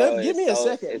 Bro, give me a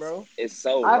second, bro. it's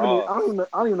so I haven't. raw. I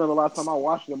don't even know the last time I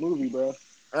watched a movie, bro.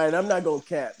 All right, I'm not gonna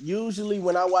cap. Usually,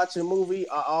 when I watch a movie,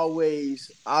 I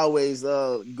always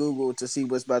Google to see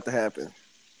what's about to happen.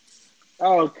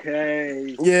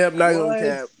 Okay. Yeah, I'm not gonna What?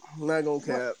 cap. I'm not gonna What?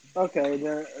 cap. Okay,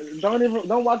 then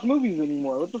don't watch movies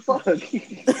anymore. What the fuck?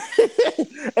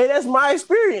 Hey, that's my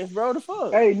experience, bro. The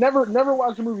fuck. Hey, never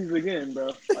watch movies again, bro.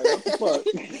 Like what the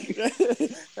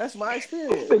fuck? That's my this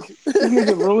experience.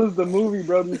 nigga ruins the movie,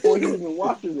 bro, before he even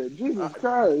watches it. I, Jesus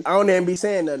Christ. I don't even be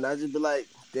saying nothing. I just be like,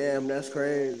 damn, that's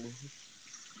crazy.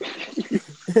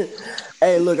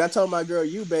 Hey, look, I told my girl,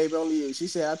 you, babe, only you. She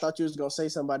said, I thought you was going to say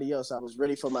somebody else. I was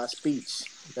ready for my speech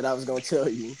that I was going to tell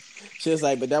you. She was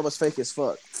like, but that was fake as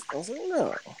fuck. I was like,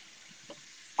 no.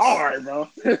 All right, bro.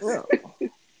 No.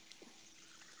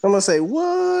 I'm going to say,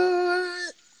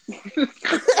 what?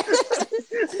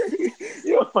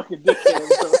 You're a fucking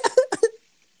dickhead, bro.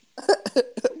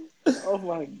 Oh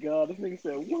my god, this nigga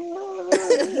said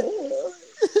what?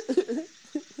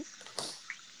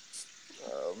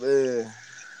 Oh, man.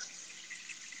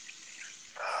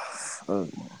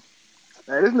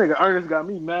 Hey, this nigga Ernest got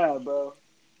me mad, bro.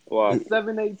 Wow.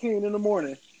 7:18 in the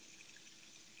morning.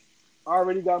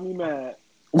 Already got me mad.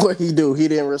 What he do? He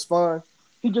didn't respond?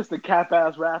 He just a cap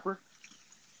ass rapper.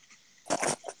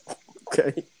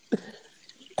 Okay.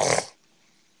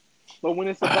 But when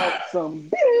it's about some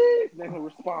then he'll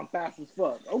respond fast as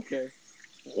fuck. Okay.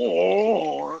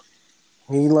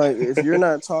 He like, if you're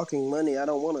not talking money, I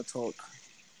don't want to talk.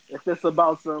 If it's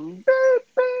about some beep,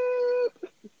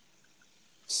 beep,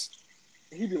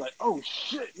 he'd be like, "Oh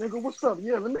shit, nigga, what's up?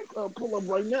 Yeah, let me pull up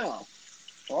right now."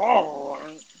 Oh,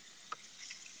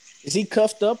 Is he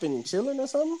cuffed up and chilling or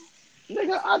something?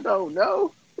 nigga, I don't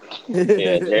know.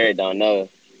 Yeah, Jared don't know.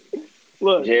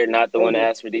 Look, Jared not the one to AJ,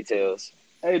 ask for details.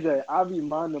 AJ, I be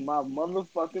minding my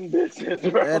motherfucking business,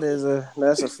 bro.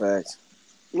 That's a fact.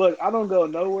 Look, I don't go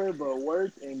nowhere but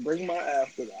work and bring my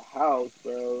ass to the house,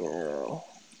 bro.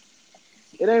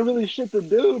 Yeah. It ain't really shit to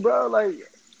do, bro. Like,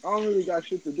 I don't really got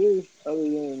shit to do other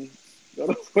than go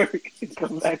to work and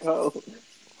come back home.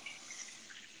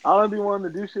 I don't be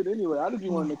wanting to do shit anyway. I just be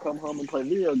wanting to come home and play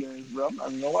video games, bro. I'm not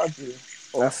even gonna lie to you.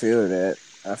 I feel that.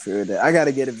 I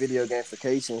gotta get a video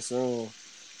gamification soon.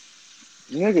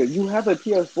 Nigga, you have a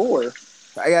PS4.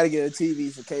 I gotta get a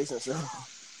TV-fication soon.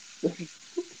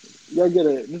 You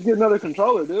gotta just get another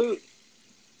controller, dude.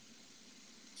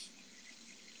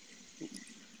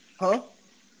 Huh?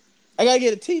 I gotta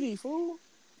get a TV, fool.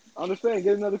 I understand.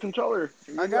 Get another controller.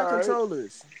 I got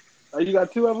controllers. Oh, you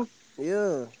got two of them?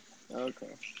 Yeah. Okay.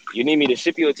 You need me to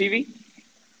ship you a TV?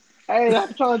 Hey,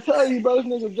 I'm trying to tell you, bro. This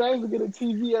nigga James will get a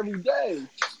TV every day.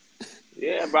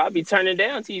 Yeah, bro. I be turning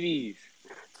down TVs.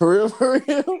 For real, for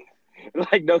real?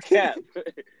 Like, no cap.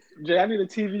 Jay, I need a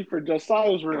TV for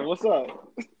Josiah's room. What's up?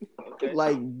 Okay.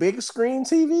 Like big screen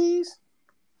TVs?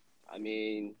 I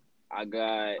mean, I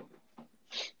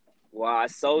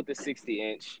sold the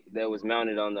 60-inch that was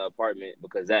mounted on the apartment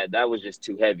because that was just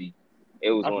too heavy.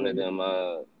 It was one of them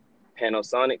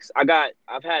Panasonics.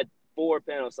 I've had 4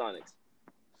 Panasonics.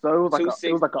 So it was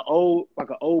like an old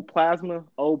plasma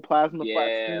flat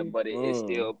Yeah, screen. but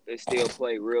it still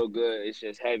played real good. It's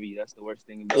just heavy. That's the worst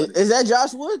thing about it. Is that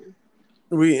Josh Wood?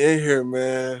 We in here,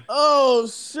 man. Oh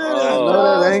shit! Oh,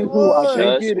 no, that It's ain't Josh who I Wood.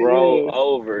 think Just it roll is.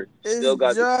 over. Still It's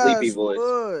got the sleepy Josh voice.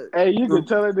 Wood. Hey, you can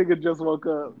tell that nigga just woke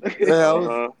up.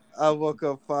 Yeah, I woke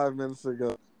up 5 minutes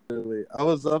ago. Really. I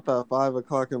was up at 5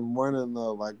 o'clock in the morning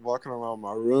though, like walking around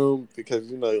my room because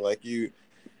like you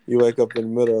wake up in the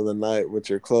middle of the night with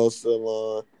your clothes still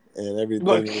on and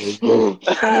everything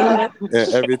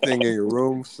everything in your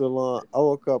room still on. I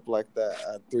woke up like that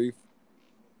at 3,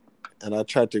 and I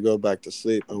tried to go back to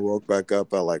sleep and woke back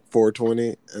up at like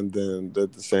 4:20, and then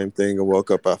did the same thing and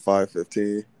woke up at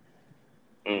 5:15.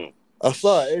 I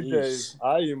saw AJ's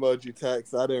eye emoji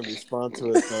text. I didn't respond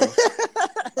to it though.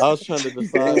 I was trying to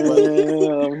decide.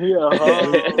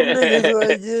 Niggas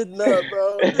ain't getting up,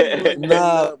 bro.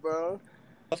 Bro.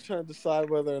 I was trying to decide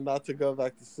whether or not to go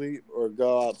back to sleep or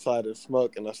go outside and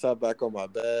smoke, and I sat back on my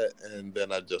bed, and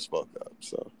then I just woke up.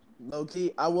 So low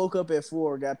key, I woke up at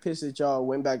 4, got pissed at y'all,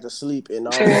 went back to sleep, and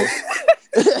I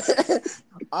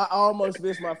almost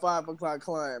missed my 5 o'clock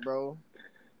client, bro.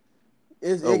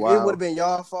 It would have been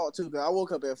y'all fault too, because I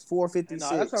woke up at 4:56.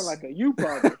 No, that sounds like a you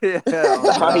problem.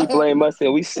 How he blame us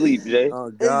and we sleep, Jay?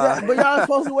 Oh God! Exactly. But y'all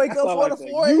supposed to wake up 4 to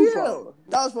 4 a.m.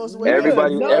 Y'all supposed to wake up.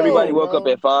 Everybody woke up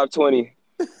at 5:20.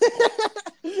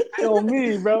 On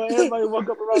me, bro. Everybody woke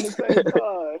up around the same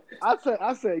time.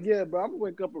 I said, yeah, bro. I'm gonna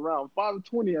wake up around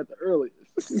 5:20 at the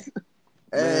earliest.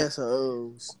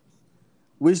 Assholes.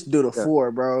 We should do the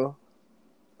 4, bro.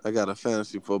 I got a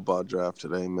fantasy football draft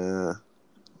today, man.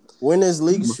 When is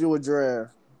League Shore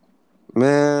draft?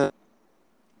 Man,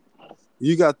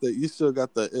 you still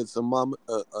got the it's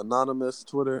anonymous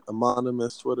Twitter.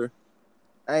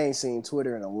 I ain't seen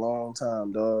Twitter in a long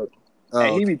time, dog.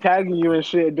 And he be tagging you and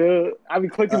shit, dude. I be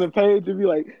clicking the page and be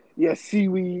like, yeah,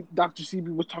 seaweed. Dr.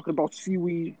 CB was talking about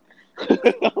seaweed.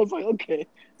 I was like, okay.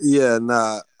 Yeah,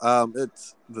 nah.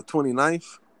 It's the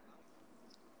 29th.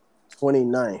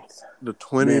 29th. The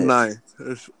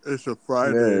 29th. It's a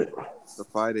Friday. It's a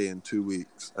Friday in 2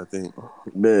 weeks, I think.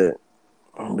 Bet.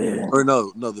 Or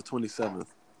no, the 27th.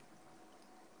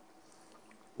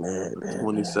 The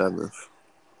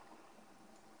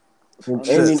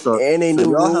 27th. Any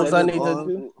new rules I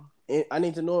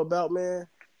need to know about, man?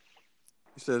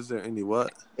 You said, is there any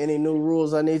what? Any new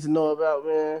rules I need to know about,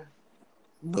 man?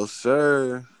 No,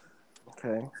 sir.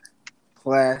 Okay.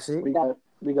 Classic.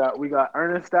 We got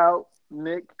Ernest out,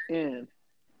 Nick in.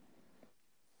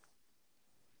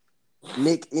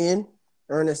 Nick in,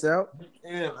 Ernest out.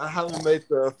 And I haven't made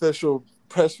the official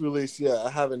press release yet. I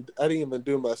didn't even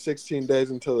do my 16 days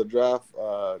until the draft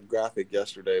graphic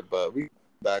yesterday, but we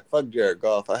back. Fuck Jared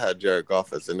Goff. I had Jared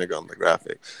Goff as a nigga on the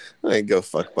graphic. I ain't give a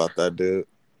fuck about that dude.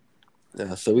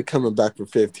 Yeah, so we coming back for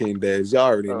 15 days. Y'all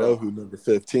already know who number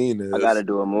 15 is. I gotta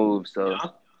do a move, so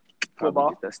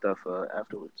Football. get that stuff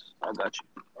afterwards. I got you.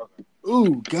 Okay.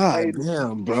 Ooh, god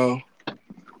damn, bro.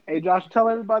 Hey, Josh, tell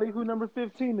everybody who number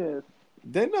 15 is.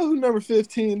 They know who number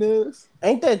 15 is.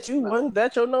 Ain't that you? Wasn't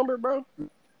that your number, bro?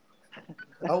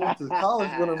 I went to college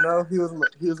with him. Now he was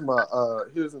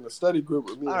in the study group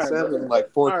with me All and right, Sam bro. in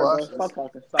like 4 All right, bro. classes. Stop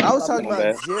talking. I was Stop talking My capping.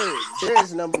 about bad. Jared.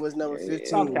 Jared's number was number Yeah, 15.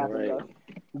 Stop capping, right. bro.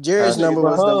 Jared's Patrick number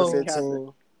was number Mahomes.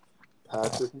 15.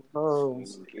 Patrick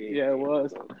Mahomes. Yeah, it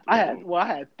was. I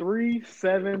had 3,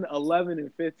 7, 11,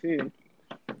 and 15.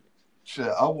 Shit,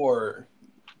 I wore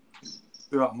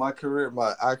throughout my career,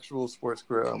 my actual sports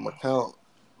career on my count,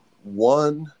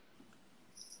 1,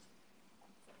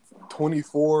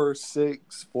 24,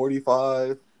 6,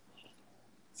 45,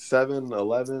 7,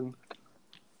 11.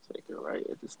 Take it right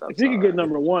at the stop If you sign. could get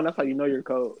number 1, that's how you know your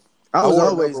code. I was wore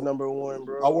always number one,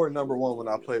 bro. I wore number 1 when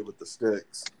I played with the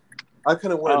Sticks. I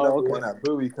couldn't wear number 1 at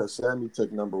Bowie because Sammy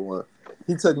took number 1.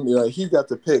 He took me. He got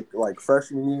to pick like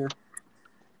freshman year.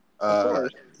 Of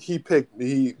course. He picked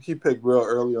real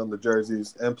early on the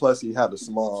jerseys, and plus he had a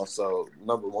small, so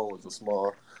number 1 was a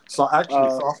small. So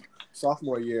actually,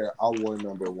 sophomore year, I wore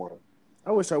number 1.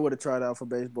 I wish I would have tried out for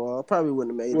baseball. I probably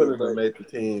wouldn't have made Wouldn't it. have made the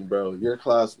team, bro. Your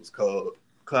class was cold.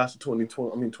 Class of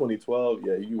 2020. I mean 2012.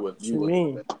 Yeah, you would. What you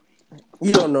mean?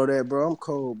 You don't know that, bro. I'm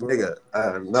cold, bro. Nigga,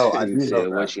 no, I do He know said, that.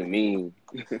 what you mean?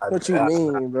 What you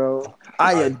mean, bro?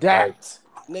 I adapt,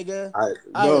 nigga. I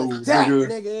adapt,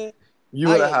 nigga. You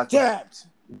would have had to adapt.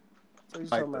 What you like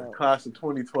talking the about? class of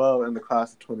 2012 and the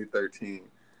class of 2013.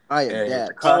 I And adapt.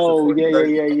 the class of Oh,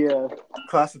 2013 yeah.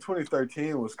 Class of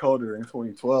 2013 was colder than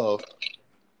 2012.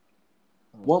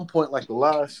 One point, like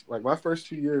my first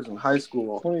 2 years in high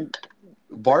school, 2013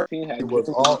 varsity had was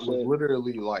different shit.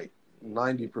 literally like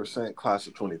 90% class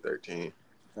of 2013.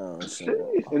 Oh shit.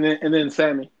 And then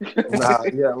Sammy.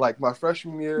 Yeah, like my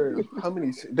freshman year, how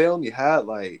many? They only had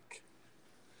like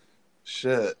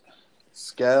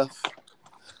Scaff,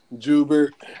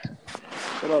 Jubert,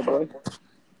 What up, boy?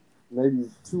 maybe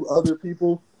 2 other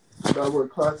people that were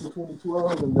class of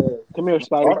 2012, and then Come here,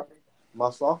 Spidey. my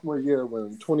sophomore year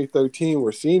when 2013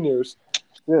 were seniors,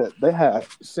 they had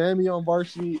Sammy on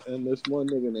varsity and this one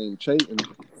nigga named Chayton.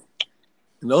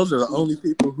 And those are the only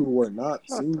people who were not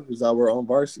seniors that were on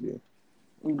varsity.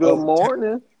 Good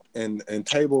morning. And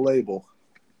table label.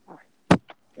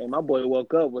 Hey, my boy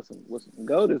woke up with some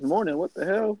go this morning. What the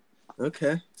hell?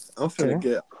 Okay. I'm finna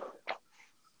get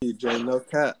DJ No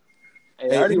Cat.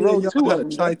 Hey, I already rolled 2 had of a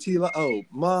them. chai tea.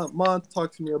 Mom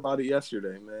talked to me about it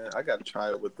yesterday, man. I got to try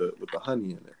it with the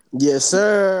honey in it. Yes,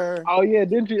 sir. Oh yeah,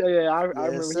 didn't you? Yeah, I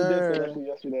remember Yes, he did say sir. that shit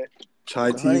yesterday.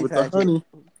 Chai The tea honey with packet. the honey.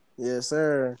 Yes,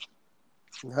 sir.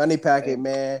 Honey packet,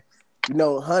 man. You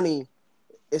know, honey,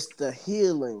 it's the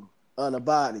healing of the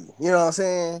body. You know what I'm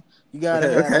saying? You gotta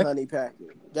have a honey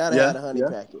packet. Gotta have a honey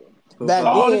packet. Back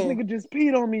Oh, then, this nigga just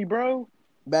peed on me, bro.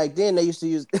 Back then, they used to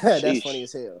use. That's Sheesh. funny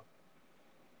as hell.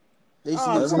 They used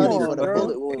to Oh, use come honey on, for the bro.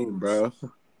 bullet wounds, bro.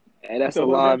 Hey, that's a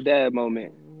live dad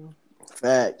moment.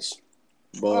 Facts.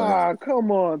 Boy. Ah,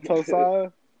 come on,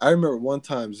 Tosai. I remember one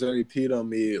time Zeri peed on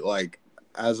me like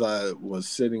as I was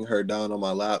sitting her down on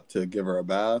my lap to give her a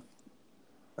bath.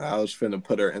 I was finna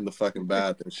put her in the fucking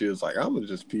bath, and she was like, "I'm gonna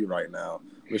just pee right now."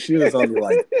 But she was only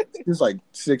like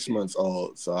 6 months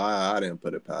old, so I didn't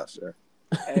put it past her.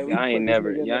 Hey, Y'all ain't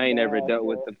never dealt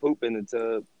with the poop in the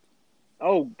tub.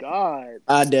 Oh God.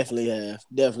 I definitely have.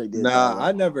 Definitely did. Nah,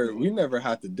 that one. we never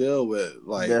had to deal with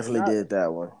like. Definitely did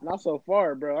that one. Not so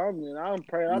far, bro. I'm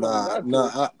praying I don't got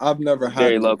to. I've never had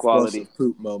Very an low quality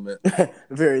poop moment,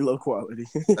 Very low quality.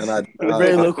 and I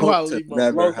Very low quality.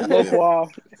 Never had Low it. qual.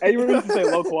 Hey, you remember to say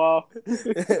low qual?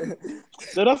 Dude,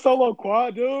 that's so low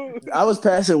qual, dude. I was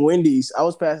passing Wendy's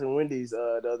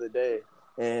the other day,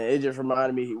 and it just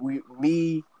reminded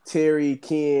me, Terry,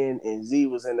 Ken, and Z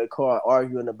was in the car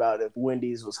arguing about if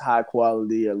Wendy's was high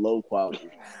quality or low quality.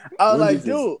 I was like,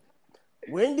 dude,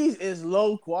 Wendy's is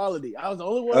low quality. I was the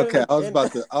only one. Okay, I was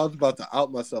about to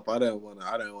out myself. I didn't want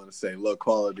to say low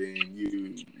quality,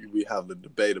 and we have the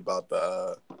debate about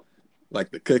the like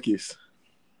the cookies.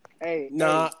 Hey,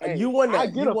 you won that. I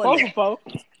get a fofo.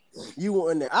 You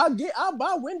won that. I'll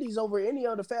buy Wendy's over any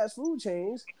other fast food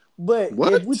chains. But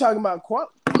What? if we talking about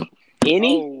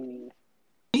any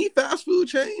fast food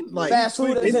chain, like fast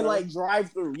food isn't like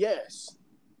drive through, yes.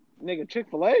 Nigga,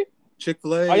 Chick-fil-A?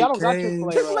 Chick-fil-A. Oh, y'all don't got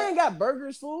Chick-fil-A. Chick-fil-A ain't got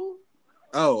burgers, fool.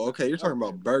 Oh, okay. You're talking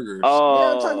about burgers. Oh,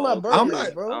 Yeah, I'm talking about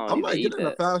burgers, bro. I'm not getting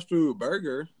a fast food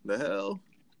burger. The hell?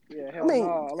 Yeah, I mean,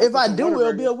 if I do,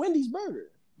 it'll be a Wendy's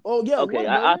burger. Oh yeah. Okay,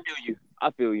 I feel you. I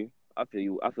feel what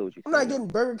you're saying. I'm not getting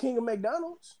Burger King or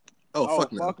McDonald's. Oh,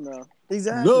 fuck no.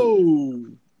 Exactly. No.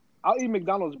 I'll eat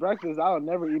McDonald's breakfast. I'll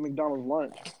never eat McDonald's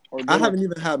lunch. Or dinner. I haven't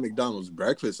even had McDonald's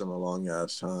breakfast in a long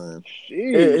ass time.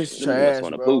 Jeez. It's trash,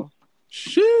 bro.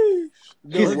 Sheesh.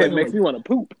 He's what makes me want to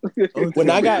poop. When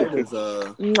I got- was,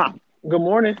 Mwah. Good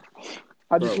morning.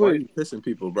 How'd you bro, why are sleep? you pissing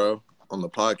people, bro, on the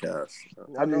podcast?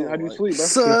 How'd you sleep, bro?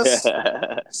 Sus. Hey,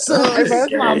 bro, Sus.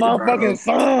 that's my Hey, bro. motherfucking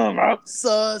son, bro.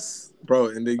 Sus. Bro,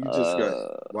 and then you just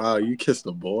got, wow, you kissed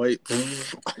a boy?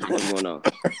 What's going on?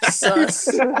 Sus.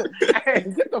 Hey,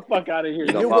 get the fuck out of here.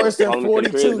 You You're follow- worse than follow me to the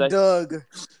crib, 42, Zay? Doug.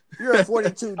 You're a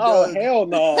 42, Oh, Doug. hell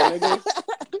no, nigga.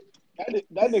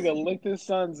 That nigga licked his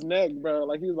son's neck, bro,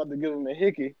 like he was about to give him a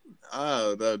hickey.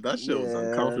 Oh, that shit was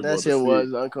uncomfortable. That to shit see.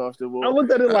 was uncomfortable. I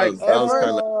looked at it That like, was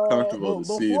kind of comfortable to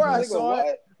see. Before I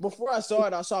Man. saw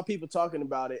it, I saw people talking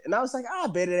about it, and I was like, I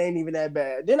bet it ain't even that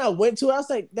bad. Then I went to it, I was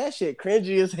like, that shit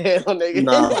cringy as hell, nigga.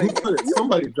 Nah, Like,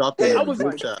 somebody dropped that Hey, in I the was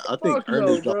group like, chat. I think fuck no,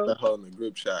 Ernest bro. dropped that hell in the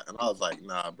group chat, and I was like,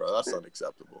 nah, bro, that's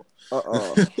unacceptable.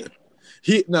 It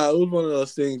It was one of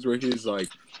those things where he's like,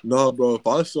 nah, bro, if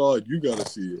I saw it, you gotta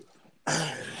see it.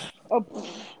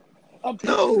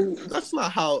 No, that's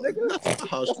not how.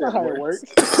 That's not how it works.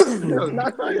 works. That's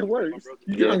not how it works.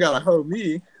 You don't gotta hurt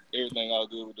me. Everything all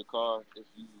good with the car. If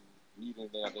you need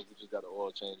anything, I think you just got an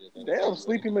oil change. Damn,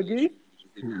 Sleepy McGee.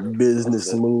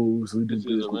 Business moves. We do This is a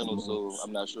business rental, moves. so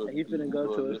I'm not sure. He finna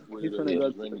go to his, he it or finna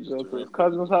just rent it go just to his rent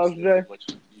cousin's it. house, Jay.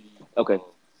 Okay.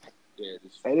 Yeah,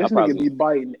 just Hey, this I nigga probably- be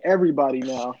biting everybody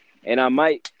now. And I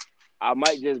might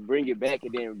just bring it back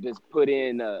and then just put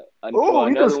in Oh,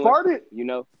 he another just one. farted. You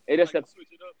know, it just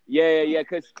yeah.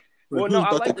 Cause well, Who's no, I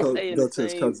about like to to stay in go the to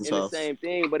his same cousin's in the house? same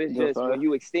thing, but it's Yes, just sir. when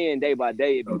you extend day by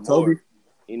day, it be Oh, more. Toby?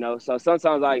 You know, so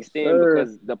sometimes I extend Sir.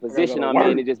 because the position gotta I'm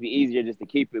work. in, it just be easier just to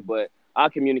keep it. But I'll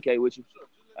communicate with you.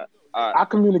 I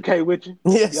communicate with you.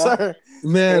 Yes, Yeah. sir.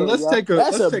 Man, Yeah, let's yeah. take a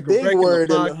That's a break big in word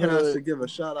the in the podcast hood. to give a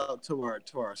shout out to our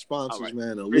sponsors, All right.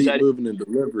 man. Elite Appreciate it. Moving and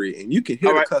Delivery, and you can hear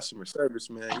All the right. customer service,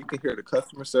 man. You can hear the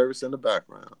customer service in the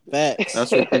background. Facts.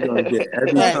 That's what you're gonna get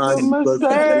every Facts. time you Customer book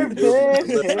Elite Moving and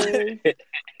Delivery.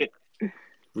 service.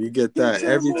 You get that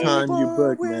every time you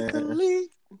book, man.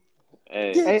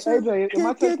 Hey, Hey, AJ, am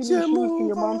I taking these shoes to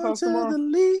your mom's house tomorrow?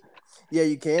 Yeah,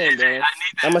 you can, bro.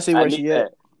 I'm gonna see I where need she that.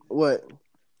 at. What?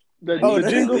 The Oh,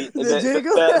 jingle. the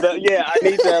jingle? Yeah, I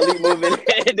need that Elite Moving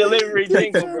and Delivery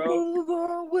jingle, bro. Move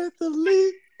on with the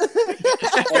lead.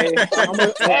 Hey, I'm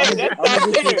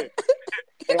Hey,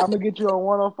 that's gonna get you on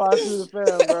 105 through the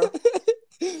fan, bro.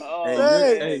 Oh,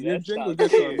 Hey, Your that's jingle top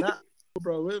gets tier. on that,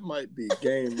 bro. It might be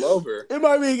game over. It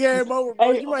might be game over,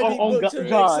 bro. Hey, You might be booked till next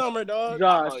Josh. summer, dog.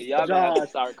 Josh, Oh, y'all gonna have to Josh,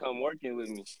 start come working with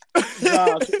me.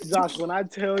 Josh, when I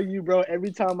tell you, bro,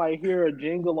 every time I hear a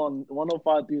jingle on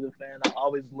 105 through the fan, I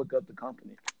always look up the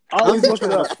company. I always look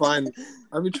it up.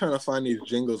 I've been trying to find these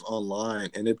jingles online,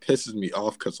 and it pisses me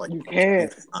off because like You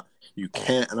can't. you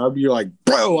can't, and I'll be like,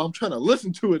 bro, I'm trying to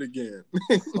listen to it again.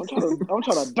 I'm trying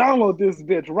to download this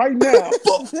bitch right now.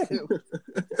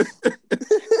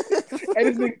 Hey,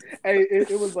 this nigga,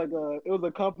 it was like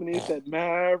a company that said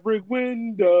Maverick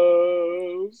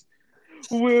Windows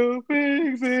will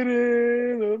fix it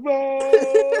in a bar.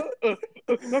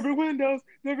 Maverick Windows.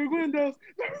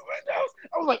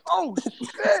 I was like, oh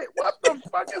shit, what the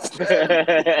fuck is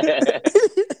that?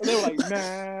 And they were like,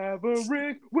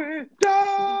 Maverick Windows.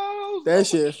 That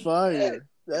shit fire.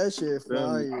 That shit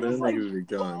Them fire. niggas be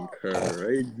going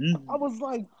crazy. I was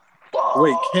like,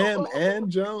 Wait, Cam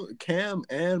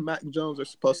and Mac Jones are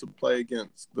supposed to play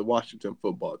against the Washington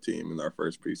football team in our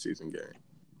first preseason game.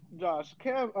 Josh,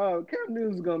 Cam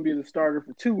Newton's is gonna be the starter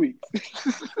for 2 weeks.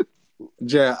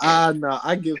 Yeah,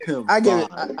 I give him I give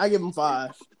five. I give him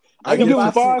 5. I give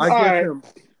him five?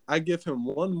 I give him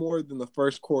one more than the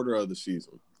first quarter of the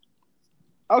season.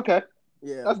 Okay,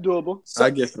 Yeah. that's doable. So, I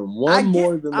give him one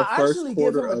more than the first actually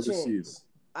give quarter him a of the chance. season.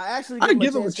 I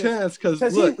give him a chance because he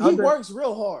look, works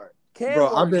real hard. Cam Bro,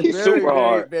 I've works been very, super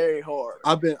hard. very hard.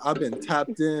 I've been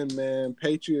tapped in, man.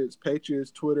 Patriots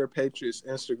Twitter, Patriots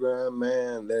Instagram,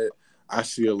 man. That I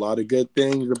see a lot of good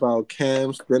things about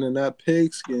Cam spinning that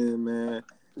pigskin, man.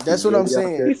 That's what I'm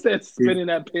saying. He said spinning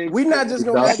that pig. We not just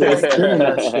He's gonna out act there like spinning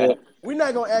that shit. we're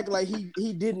not gonna act like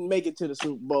he didn't make it to the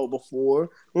Super Bowl before.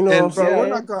 You know what I'm And bro, saying? we're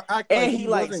not gonna act And like he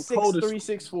like wasn't cold as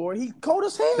 6'3", 6'4". He cold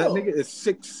as hell. that nigga is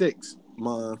 6'6",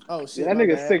 man. Oh shit. That my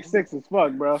nigga bad. 6'6" as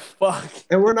fuck, bro. Fuck.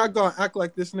 And we're not gonna act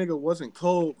like this nigga wasn't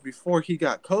cold before he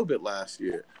got COVID last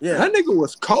year. Yeah. That nigga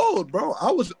was cold, bro.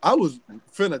 I was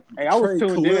finna Hey, I was trade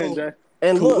tuned Khalil. in, Jay.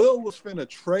 And look, Khalil was finna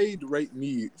trade rate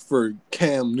me for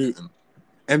Cam Newton.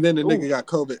 And then the nigga got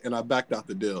COVID and I backed out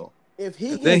the deal. if he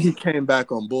And gets then he came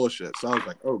back on bullshit. So I was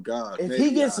like, oh God. if maybe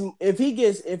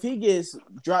he gets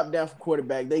dropped down for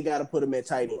quarterback, they gotta put him at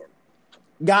tight end.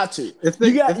 Got to. If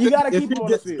You gotta keep if him he on the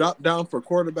gets field. dropped down for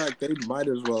quarterback, they might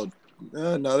as well.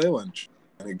 No, they wouldn't.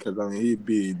 Because I mean, he'd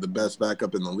be the best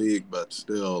backup in the league, but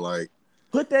still, like,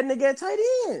 Put that nigga at tight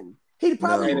end. He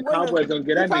probably Hey, the one of Cowboys gonna get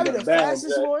he that probably nigga the a bag.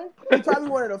 fastest one. He probably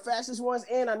one of the fastest ones,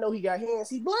 and I know he got hands.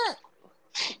 He black.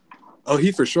 Oh,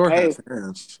 he for sure Hey. has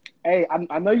hands. Hey,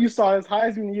 I know you saw his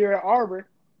Heisman year at Auburn.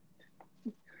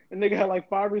 And nigga had like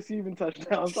 5 receiving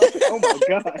touchdowns. I said, oh my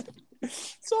God.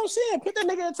 So I'm saying, put that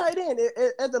nigga at tight end.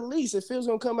 At the least, if Phil's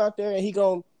gonna come out there and he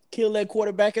gonna kill that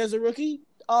quarterback as a rookie,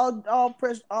 all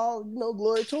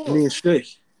glory to him. I mean, shit.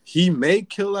 He may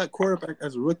kill that quarterback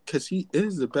as a rookie because he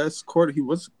is the best quarter. He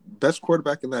was best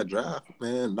quarterback in that draft,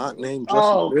 man. Not named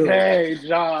Justin Fields. Okay,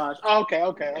 Josh.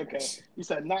 Okay. You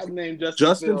said not named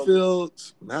Justin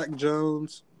Fields, Mac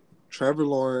Jones, Trevor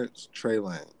Lawrence, Trey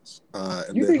Lance.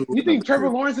 You think Trevor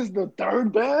Lawrence is the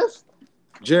third best?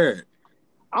 Jared.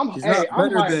 He's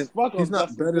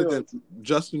not better than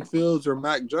Justin Fields or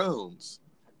Mac Jones.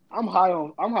 I'm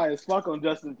high as fuck on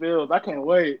Justin Fields. I can't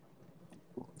wait.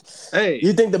 Hey,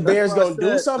 you think the Bears gonna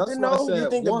do something though? You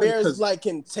think the Bears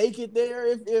can take it there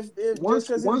if once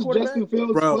Justin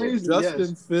Fields plays?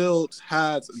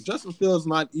 Justin Fields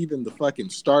not even the fucking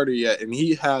starter yet, and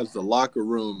he has the locker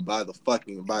room by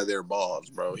their balls,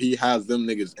 bro. He has them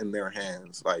niggas in their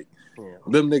hands, like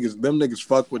them niggas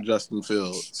fuck with Justin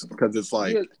Fields because it's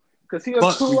like because he a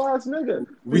cool ass nigga.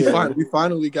 We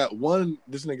finally got one.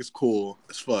 This nigga's cool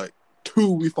as fuck.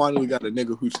 2, we finally got a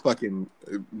nigga who's fucking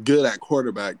good at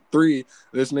quarterback. 3,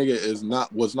 this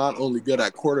nigga was not only good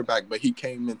at quarterback, but he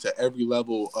came into every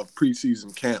level of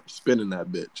preseason camp spinning that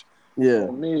bitch. Yeah,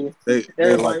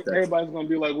 everybody's gonna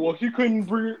be like, well, he couldn't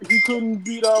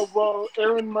beat out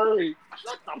Aaron Murray.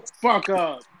 Shut the fuck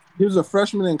up. He was a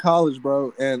freshman in college,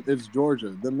 bro, and it's Georgia.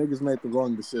 Them niggas made the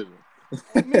wrong decision.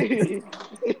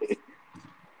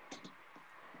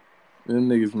 Them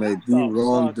niggas made the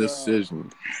wrong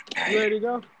decision. You ready to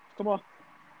go? Come on.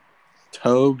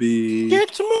 Toby.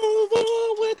 Get your move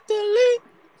on with the lead.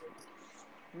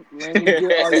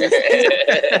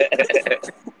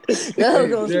 We're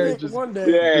gonna speak one day.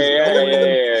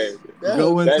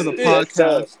 Go into the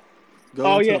podcast.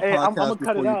 Go into the podcast I'm gonna cut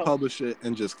before it you out. publish it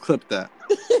and just clip that.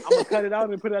 I'm gonna cut it out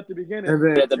and put it at the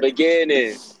beginning. At the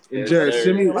beginning. And Jared,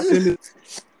 send me.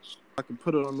 I can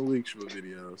put it on the Leak Show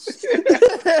videos.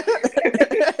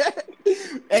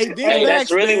 Hey,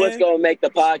 that's really what's gonna make the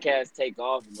podcast take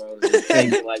off, bro. Just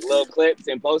taking like little clips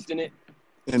and posting it.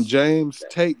 And James,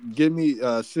 send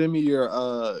me your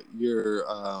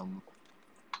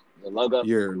logo.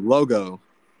 Your logo.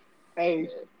 Hey,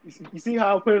 you see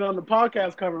how I put it on the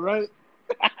podcast cover, right?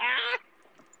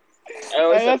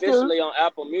 Oh, it's officially on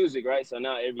Apple Music, right? So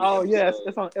now every yes,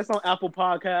 it's on Apple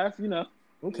Podcasts, you know.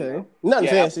 Okay, nothing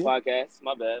fancy. Apple Podcasts,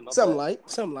 my bad. Something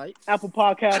light. Apple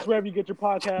Podcasts, wherever you get your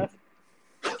podcast.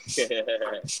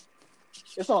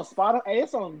 It's on Spotify. Hey,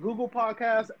 it's on Google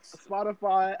Podcasts,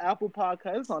 Spotify, Apple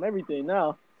Podcasts. It's on everything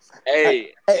now.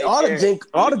 Hey, all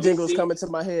the jingles coming to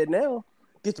my head now.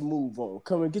 Get your move on.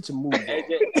 Come and get your move on. Get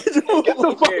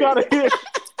the fuck out of here.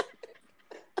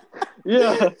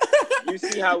 Yeah. You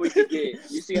see how we could get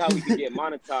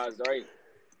monetized, right?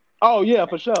 Oh yeah,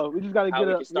 for sure. We just gotta get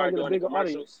a bigger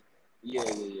audience. Yeah.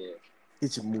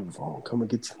 Get your move on. Come and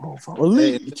get your move on.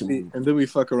 And then we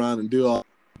fuck around and do all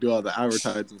the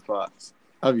advertising spots.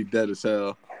 I'll be dead as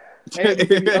hell. Hey,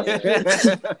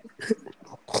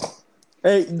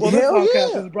 this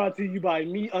podcast is brought to you by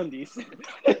Me Undies.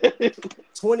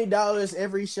 $20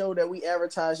 every show that we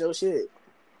advertise your shit.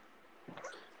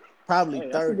 Probably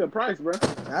 30. That's a good price, bro.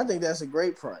 I think that's a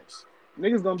great price.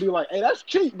 Niggas gonna be like, hey, that's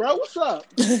cheap, bro. What's up?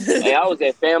 Hey, I was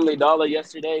at Family Dollar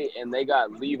yesterday, and they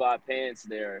got Levi pants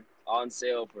there on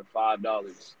sale for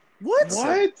 $5. What?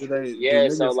 Do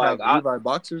so like Levi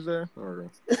boxers there? Or?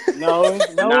 No,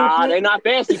 they not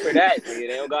fancy for that. Dude.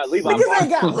 They don't got Levi boxers. They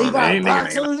got Levi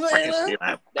boxers, man.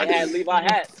 They had Levi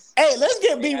hats. Hey, let's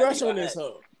get B Rush on this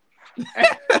hoe.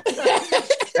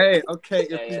 Hey, okay,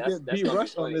 if we get B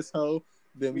Rush on this hoe,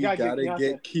 then we gotta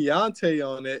get Keontae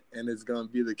on it, and it's gonna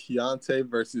be the Keontae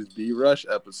versus B Rush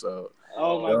episode.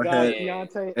 Oh my God,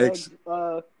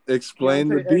 Keontae! Explain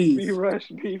Keontae the beef. B Rush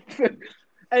beef.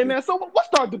 Hey man, so what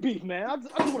started the beef, man? I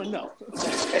just want to know.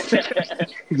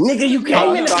 Nigga, you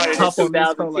came in the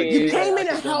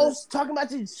house talking about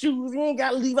your shoes. You ain't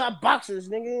got Levi boxers,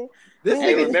 nigga.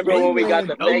 Remember when we got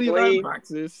the fake lean?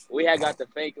 Boxes. We had got the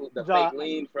fake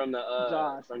lean from the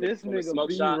this from nigga the smoke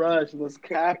B shop. Rush was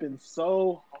capping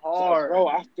so hard, bro.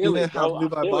 I feel it, bro.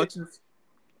 Levi boxes.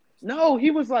 No, he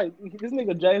was like, this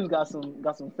nigga James got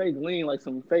some fake lean, like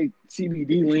some fake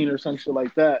CBD lean or some shit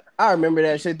like that. I remember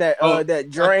that shit. That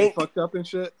drink fucked up and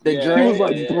shit. He was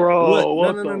like,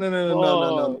 bro,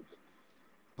 no.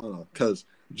 Hold on, because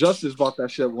Justice bought that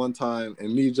shit one time,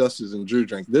 and me, Justice, and Drew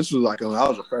drank. This was like when I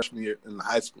was a freshman year in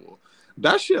high school.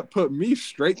 That shit put me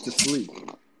straight to sleep.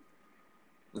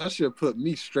 That shit put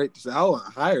me straight to sleep. I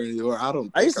wasn't higher anymore. I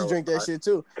don't. I used think to drink that high. shit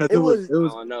too. Because It I was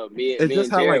don't know. Me it and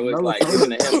just had Jared like was like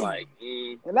looking at him melatonin. like,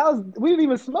 And that was we didn't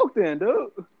even smoke then, dude.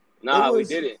 nah, we was-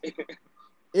 did it.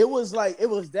 it was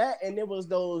that, and it was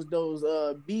those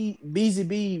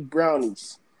BZB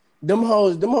brownies. Them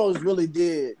hoes really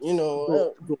did. You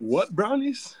know, What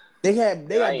brownies? they got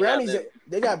Yeah, I ain't have brownies. them.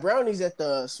 They got brownies at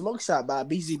the smoke shop by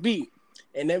BZB,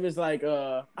 and it was like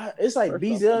it's like First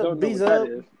Bees off, I Up, don't know Bees what that Up,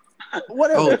 is.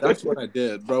 whatever. Oh, that's what I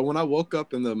did, bro. When I woke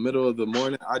up in the middle of the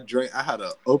morning, I had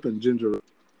an open ginger ale on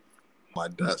my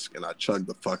desk, and I chugged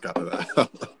the fuck out of that.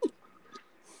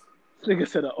 Nigga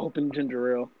said an open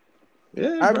ginger ale.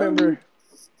 Yeah, I bro.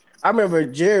 remember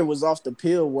Jared was off the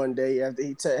pill one day after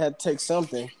he had to take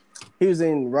something. He was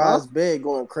in Rod's bed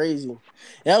going crazy.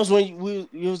 That was when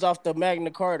he was off the Magna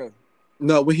Carta.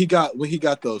 No, when he got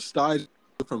those thighs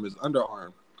from his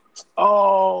underarm.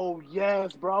 Oh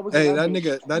yes, bro. I was Hey, in that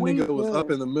bitch nigga was tweaking.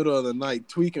 up in the middle of the night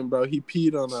tweaking, bro. He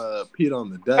peed on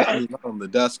the desk. I mean, not on the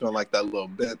desk, on like that little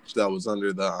bench that was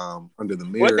under the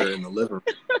mirror in the living room.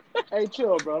 Hey,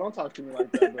 chill, bro. Don't talk to me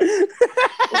like that, bro.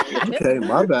 Okay,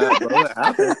 my bad, bro. It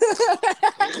happened.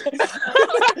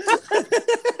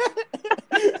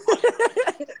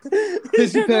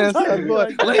 Piss your pants up,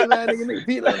 boy. Lay that nigga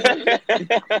peed on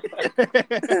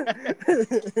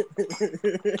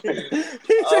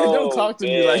He said, "Don't Oh, talk to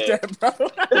me like man. that, bro."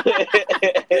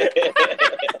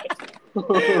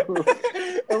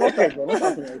 Hey, what's up, bro? Don't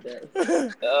talk to me like that.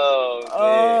 Oh, man.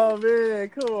 Oh man,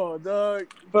 come on, dog.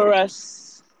 For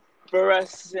us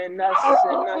and us.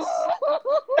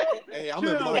 Hey, I'm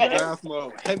in my draft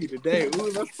mode heavy today.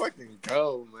 Ooh, let's fucking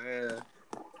go, man.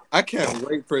 I can't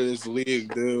wait for this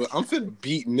league, dude. I'm finna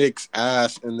beat Nick's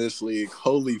ass in this league.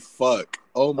 Holy fuck.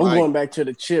 Oh I'm my. going back to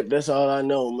the chip. That's all I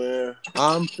know, man.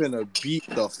 I'm finna beat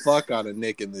the fuck out of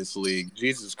Nick in this league.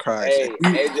 Jesus Christ. Hey,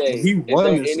 AJ, He is won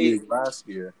there this any- league last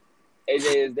year.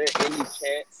 AJ, is there any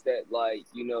chance that, like,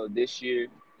 you know, this year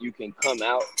you can come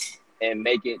out and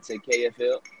make it to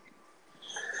KFL?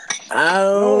 I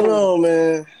don't know,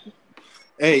 man.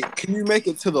 Hey, can you make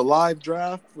it to the live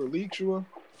draft for League Shua?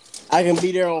 I can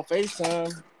be there on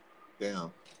FaceTime.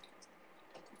 Damn.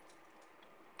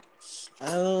 I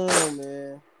don't know,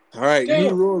 man. All right, Damn.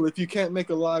 new rule: if you can't make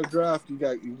a live draft, you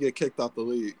get kicked off the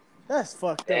league. That's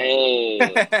fucked up. Dang.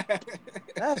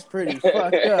 That's pretty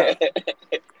fucked up.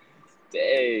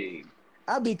 Dang.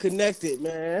 I be connected,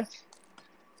 man.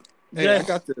 Hey, Yes. I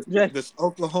got Yes. this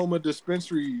Oklahoma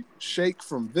dispensary shake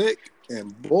from Vic,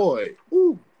 and boy,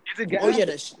 ooh, Is it gas? Oh yeah,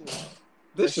 the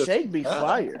this shit- shake be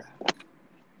fire.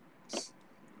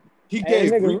 He Hey,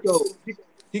 gave nigga. Rico.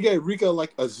 He gave Rico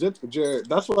like a zip for Jared.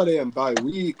 That's why they didn't buy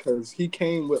weed, because he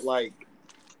came with like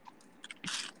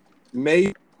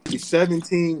maybe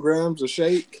 17 grams of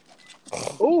shake.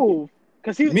 Ooh,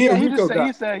 cause he Me and he Rico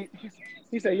just said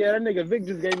he said yeah, that nigga Vic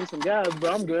just gave me some gas,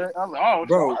 but I'm good. I'm like, oh,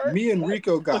 Bro, sorry. me and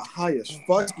Rico got high as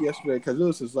fuck yesterday because it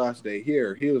was his last day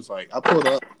here. He was like, I pulled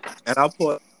up and I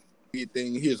pulled weed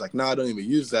thing. He was like, nah, I don't even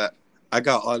use that. I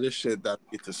got all this shit that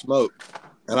I get to smoke.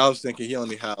 And I was thinking he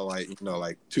only had like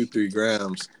 2-3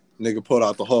 grams. Nigga pulled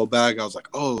out the whole bag. I was like,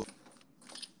 oh.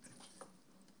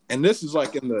 And this is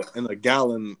like in the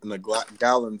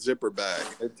gallon zipper bag.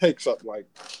 It takes up like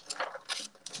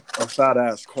a fat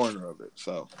ass corner of it.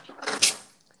 So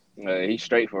He's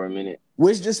straight for a minute.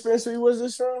 Which dispensary was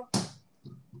this from?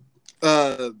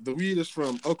 the weed is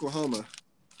from Oklahoma.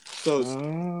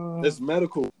 So it's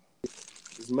medical.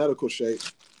 It's medical shake.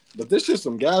 But this is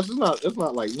some gas. It's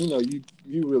not like, you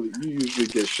usually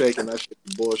get shaken. That shit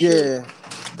is bullshit. Yeah,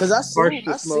 because I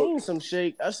smoke. seen some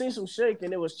shake. I seen some shake,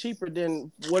 and it was cheaper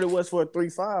than what it was for a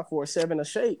 3.5 for a 7 a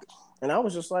shake. And I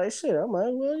was just like, shit. I'm like,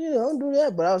 well, yeah, I'll do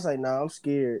that. But I was like, nah, I'm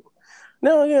scared.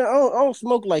 No, yeah, I don't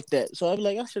smoke like that. So I'd be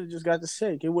like, I should have just got the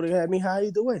shake. It would have had me high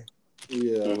either way.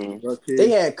 Yeah. Mhm. Okay. They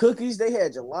had cookies. They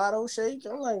had gelato shake.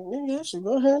 I'm like, nigga, I should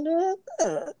go ahead and do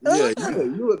that.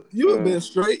 Yeah, you would have been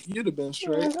straight. You'd have been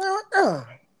straight.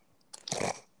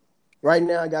 Right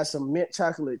now, I got some mint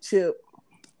chocolate chip,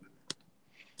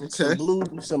 Okay.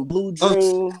 some blue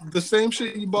Oh, dream. the same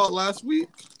shit you bought last week?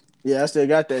 Yeah, I still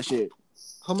got that shit.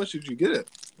 How much did you get it?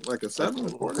 Like a 7 a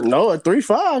quarter? No, a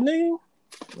 3.5, nigga.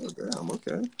 Oh, damn,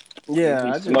 okay. Yeah, You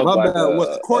I just smoke My like bad.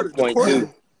 What the quarter? a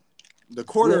 .2. The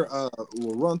quarter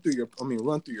will run through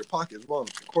your pockets. Well,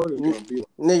 the quarter is gonna be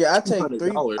nigga.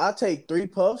 $200. I take three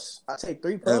puffs.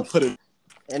 and put it.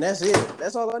 And that's it.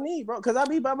 That's all I need, bro. Cause I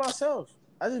be by myself.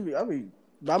 I be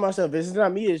by myself. If it's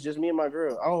not me, it's just me and my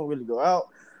girl. I don't really go out.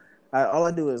 All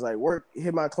I do is like work,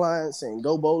 hit my clients, and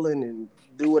go bowling and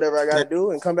do whatever I gotta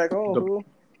do, and come back home. The- Fool.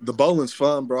 The bowling's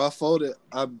fun, bro. I folded.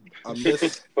 I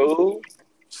missed. Fool.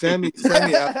 Sammy asked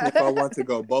me if I want to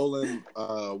go bowling.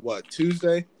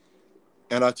 Tuesday?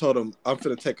 And I told him I'm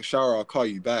finna take a shower. I'll call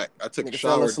you back. I took a Nigga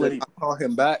fell shower. Then asleep. I call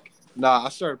him back. Nah, I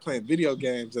started playing video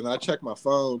games, and I checked my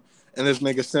phone, and this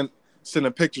nigga sent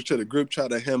a picture to the group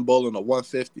chat of him bowling a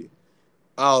 150.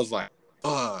 I was like,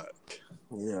 fuck.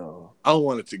 Yo. I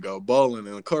wanted to go bowling,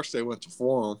 and of course they went to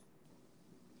Forum.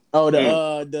 Oh,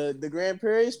 the Grand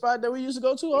Prairie spot that we used to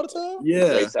go to all the time? Yeah,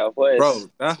 Great Southwest. bro.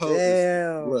 That hoe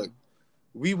Damn. Look,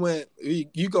 we went.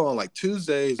 You go on like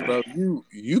Tuesdays, bro.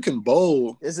 You can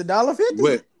bowl. It's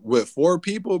 $1.50? With 4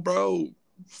 people, bro.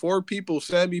 4 people.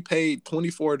 Sammy paid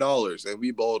 $24, and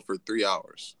we bowled for 3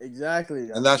 hours. Exactly.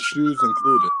 And that's shoes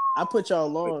included. I put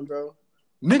y'all on, bro.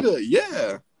 Nigga,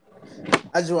 yeah.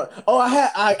 I just want. Oh,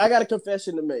 I got a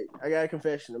confession to make.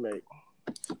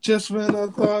 Just when I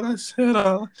thought I said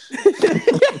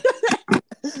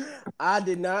I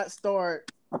did not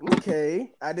start.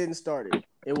 Okay, I didn't start it.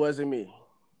 It wasn't me.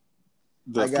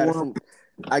 I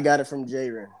got it from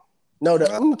Jaren. No, the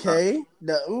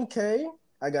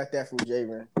I got that from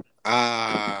Jaren.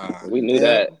 We knew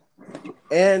that.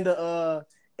 And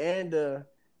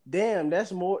damn,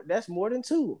 that's more than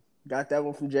 2. Got that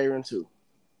one from Jaren too.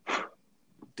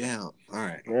 damn. All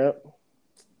right. Yep.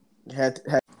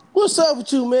 What's up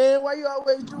with you, man? Why you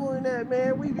always doing that,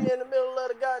 man? We be in the middle of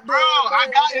the goddamn. Bro, I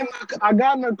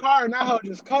got in the car and that hoe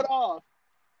just cut off.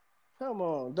 Come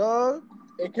on, dog.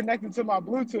 It connected to my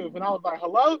Bluetooth, and I was like,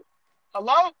 "Hello,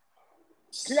 hello,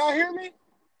 can y'all hear me?"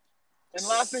 And the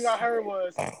last thing I heard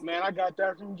was, "Man, I got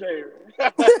that from Jared."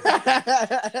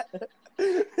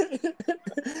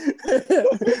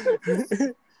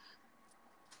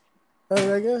 Oh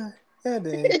my god. God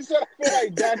damn. He said, "I feel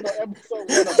like Dak on episode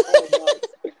 1 of Bold.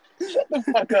 Shut the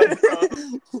fuck up,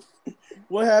 bro."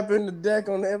 What happened to Dak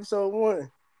on the episode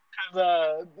 1?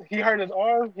 Because he hurt his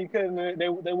arm. He couldn't. They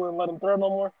wouldn't let him throw no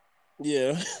more.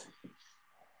 Yeah.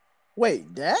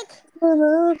 Wait, Dak?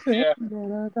 Yeah. He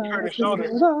hurt his shoulder.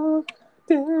 All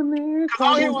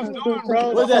he was doing,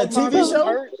 bro. Was that a TV show?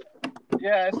 Hurt,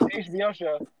 yeah, it's an HBO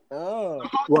show. Oh.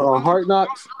 Well, Hard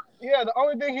Knocks. Yeah, the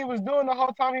only thing he was doing the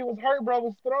whole time he was hurt, bro,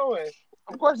 was throwing.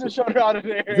 Of course, his shoulder out of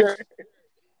there. Yeah.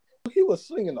 He was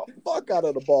swinging the fuck out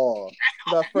of the ball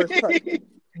that first practice.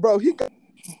 Bro, he got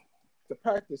to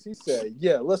practice. He said,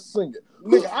 "Yeah, let's swing it."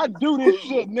 Nigga, I do this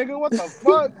shit, nigga. What the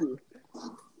fuck?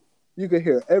 You can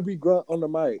hear every grunt on the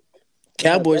mic.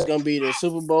 Cowboys gonna be the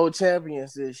Super Bowl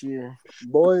champions this year.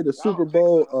 Boy, the Super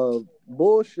Bowl of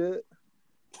bullshit.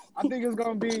 I think it's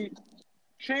gonna be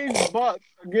Chiefs Bucks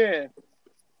again.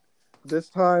 This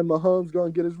time, Mahomes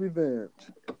gonna get his revenge.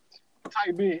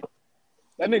 Type B.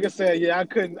 That nigga said, "Yeah, I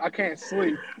can't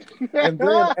sleep." And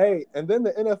then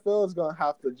the NFL is gonna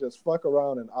have to just fuck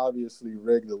around and obviously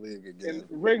rig the league again and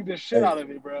rig the shit out of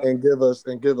me, bro. and give us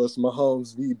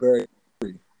Mahomes v. Barry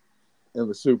in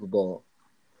the Super Bowl,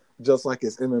 just like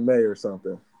it's MMA or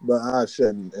something. But I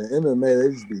shouldn't. In MMA, they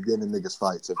just be giving niggas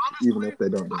fights, even if they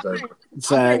don't deserve it.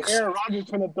 I think Aaron Rodgers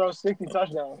finna throw 60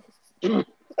 touchdowns.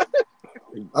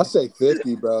 I say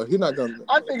 50, bro. He's not gonna.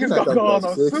 I think he's gonna go on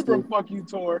a 60. super fuck you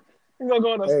tour. He's gonna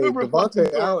go on a super fuck you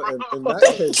Devontae tour. Allen. In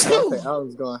that case, Devontae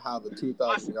Allen's gonna have a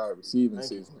 2,000-yard receiving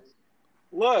season.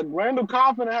 Look, Randall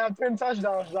Cobb finna have 10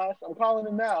 touchdowns, Josh. I'm calling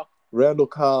it now. Randall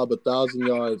Cobb, 1,000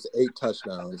 yards, 8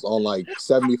 touchdowns on like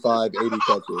 75, 80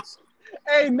 catches.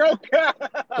 Hey, no cap.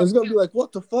 It's gonna be like,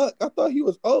 what the fuck? I thought he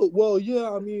was. Oh, well, yeah.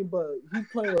 I mean, but he's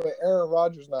playing with Aaron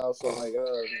Rodgers now, so like,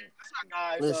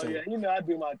 So yeah, you know I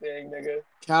do my thing, nigga.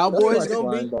 Cowboys That's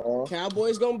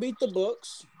gonna beat the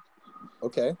Bucks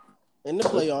Okay. in the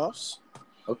playoffs.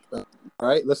 Okay. All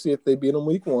right. Let's see if they beat them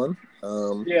week 1.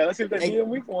 Yeah, let's see if they beat him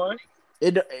week 1.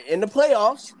 In the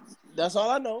playoffs. That's all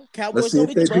I know. Cowboys Let's see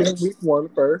gonna if beat they the beat them Bucks. week 1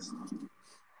 first.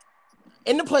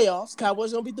 In the playoffs,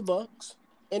 Cowboys gonna beat the Bucks,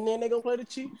 and then they're gonna play the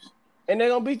Chiefs, and they're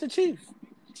gonna beat the Chiefs.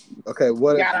 Okay.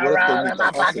 What if they meet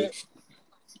the Hawks?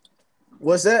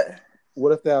 What's that?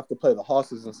 What if they have to play the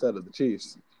Hawks instead of the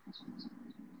Chiefs?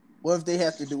 What if they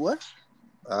have to do what?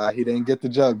 He didn't get the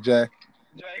joke, Jay.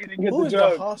 Jay didn't get Who the is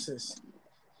joke. the Hosses?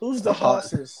 Who's the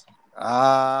Hosses?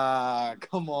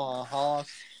 Come on, Hoss.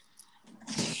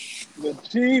 The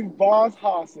Chief Boss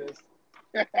Hosses.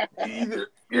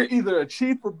 You're either a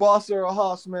Chief or boss or a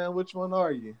Hoss, man. Which one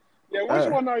are you? Yeah, which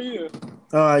one are you?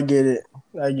 Oh, I get it.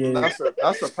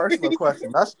 That's a personal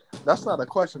question. That's not a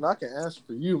question I can answer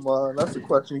for you, man. That's a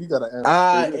question you gotta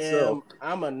answer for yourself.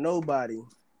 I'm a nobody.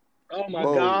 Oh my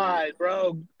Whoa. God,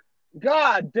 bro.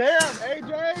 God damn,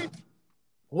 AJ.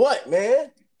 What,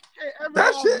 man? can't ever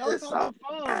That have shit no is type so of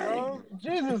fun, bro.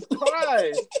 Jesus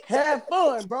Christ. Have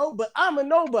fun, bro. But I'm a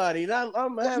nobody. And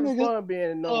I'm This having nigga. fun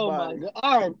being a Oh my nobody.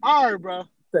 God. All right, bro.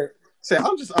 Say,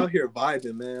 I'm just out here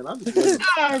vibing, man. I'm just living.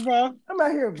 All right, bro. I'm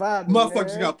out here vibing, Motherfuckers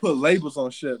man. got to put labels on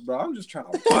shit, bro. I'm just trying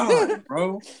to vibe,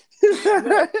 bro.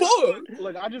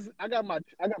 Look, I got my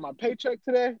paycheck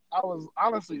today. I was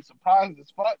honestly surprised as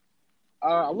fuck.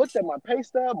 I looked at my pay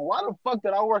stub. Why the fuck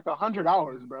did I work 100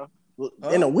 hours, bro?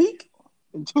 In a week?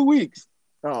 In 2 weeks.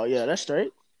 Oh yeah, that's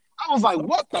straight. I was like,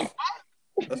 what the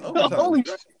That's fuck? overtime. Holy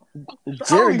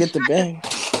Jared get the bang.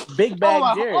 Big I bag,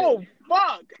 was like, Jared. oh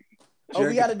fuck. Oh,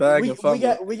 we Jared gotta get the bag we and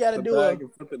fumble. we gotta The do bag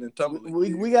and flipping and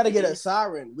tumbling. we gotta get a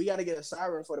siren. We gotta get a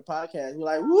siren for the podcast. We're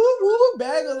like, woo woo,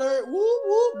 bag alert, woo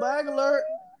woo, bag alert.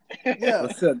 Yeah,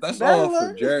 That's bag all for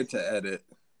alert. Jared to edit.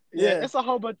 Yeah, Yeah. it's a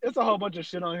whole bunch of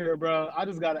shit on here, bro. I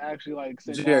just gotta actually like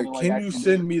sit down Jared, and like can you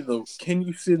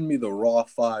actually send me the raw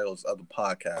files of the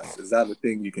podcast? Is that a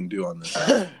thing you can do on this?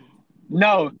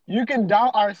 No, you can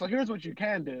down. All right, so here's what you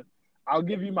can do. I'll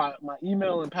give you my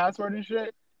email and password and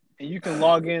shit, and you can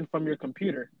log in from your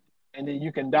computer, and then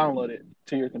you can download it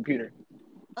to your computer.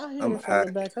 I hear I'm it from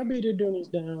the back. I be there doing this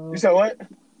down. You said what?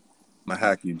 My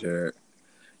hack you, Jared.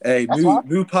 Hey, That's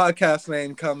new podcast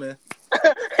name coming.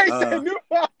 He said new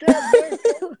podcast.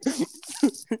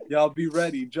 Y'all be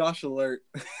ready. Josh alert.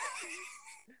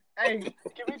 Hey,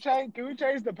 can we change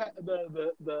the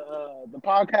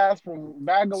podcast from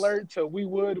Bag Alert to We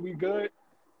Good?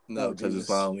 No, Oh, because Jesus. it's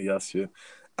not only us here.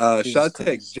 Jesus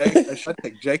Should I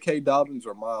take J.K. Dobbins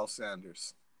or Miles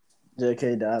Sanders?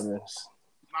 J.K. Dobbins.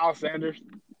 Miles Sanders.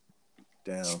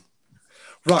 Damn.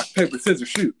 Rock, paper, scissors,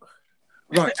 shoot.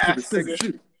 Rock, paper, scissors,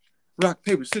 shoot. Rock,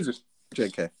 paper, scissors.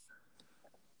 J.K.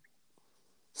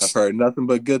 I've heard nothing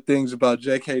but good things about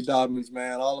J.K. Dobbins,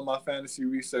 man. All of my fantasy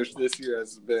research this year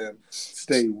has been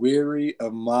stay weary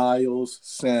of Miles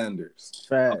Sanders.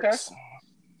 Facts.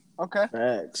 Okay.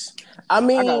 Facts. I I gotta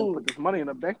mean, put this money in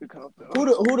the bank account though.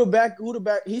 who the back?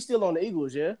 He's still on the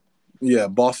Eagles, yeah. Yeah,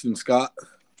 Boston Scott.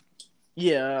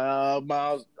 Yeah,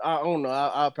 Miles. I don't know.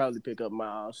 I'll probably pick up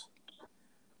Miles.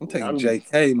 I'm taking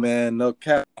J.K., man. No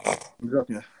cap. I'm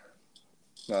joking.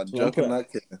 Not joking, Okay.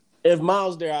 not kidding. If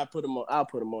Miles there, I'll put him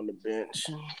on the bench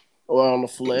or on the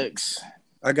flex.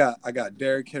 I got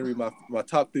Derrick Henry, my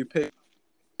top 3 picks,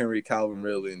 Henry, Calvin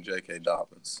Ridley, and J.K.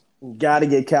 Dobbins. Gotta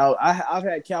get Calvin. I've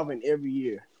had Calvin every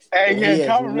year. Hey, He yeah, has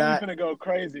Calvin really not- finna go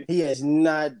crazy. He has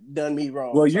not done me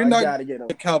wrong. Well, so you're I not gotta get him.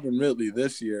 Calvin Ridley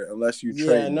this year unless you Yeah,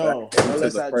 trade no. back into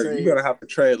Unless the I first. trade. You're gonna have to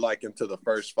trade like into the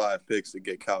first 5 picks to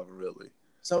get Calvin Ridley.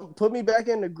 So put me back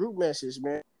in the group message,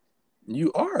 man.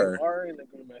 You are. Are in the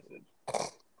group message.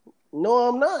 No,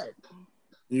 I'm not.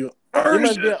 You It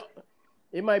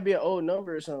are. might be an old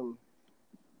number or something.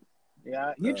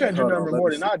 Yeah, you change your hold on, number let more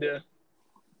me than see. I do.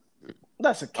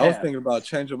 That's a I was cap. thinking about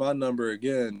changing my number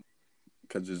again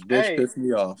because this bitch Hey. pissed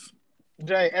me off.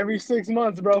 Jay, every 6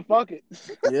 months, bro. Fuck it.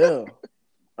 Yeah.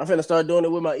 I'm finna start doing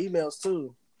it with my emails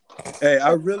too. Hey,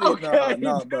 I really Okay.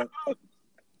 nah, but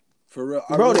for real,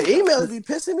 Bro, the emails be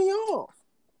pissing me off.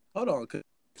 Hold on, 'cause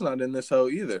it's not in this hoe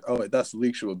either. Oh wait, that's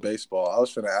Leaks with Baseball. I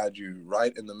was finna add you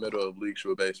right in the middle of Leaks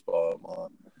with Baseball, man.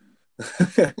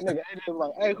 Nigga, I just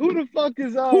like, hey, who the fuck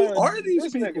is Who are these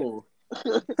this nigga? people?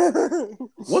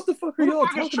 What the fuck are Who the y'all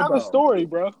fuck is talking Trevor about? Story,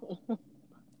 bro?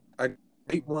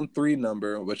 813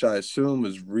 number, which I assume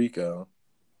is Rico.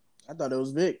 I thought it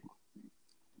was Vic.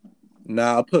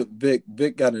 Nah, I put Vic.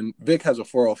 Vic has a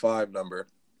 405 number.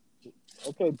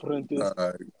 Okay, Prentice.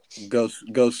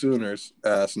 Go Sooners,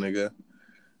 ass nigga.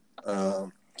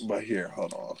 But here,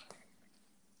 hold on.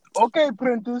 Okay,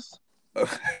 Prentice.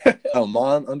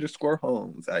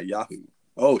 Amon_Holmes at Yahoo.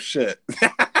 Oh shit.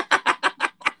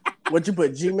 What you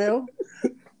put, Gmail?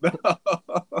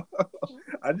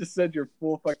 I just said your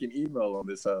full fucking email on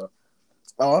this. Oh,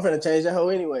 I'm finna change that hoe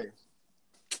anyway.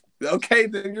 Okay,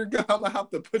 then you're gonna. I'm gonna have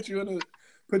to put you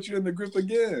in the group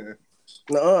again.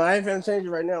 No, I ain't finna change it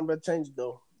right now. I'm about to change it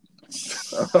though.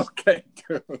 Okay.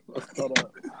 Hold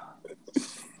on.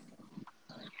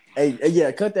 Hey,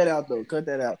 yeah, cut that out though. Cut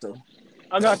that out though.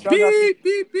 I got you. I got you. Beep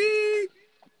beep beep.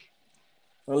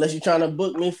 Unless you're trying to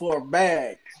book me for a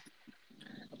bag,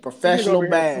 a Nigga professional over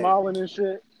here bag. smiling and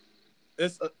shit.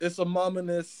 It's a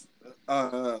mominous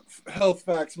health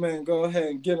facts, man. Go ahead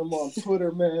and get them on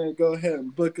Twitter, man. Go ahead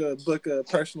and book a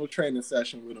personal training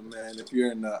session with them, man. If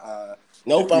you're in the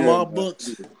Nope, if I'm you're all in the-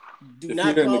 booked. Do if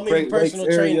not you're in call the me Great for Lakes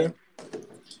personal area. training.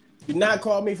 Do not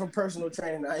call me for personal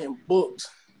training. I am booked.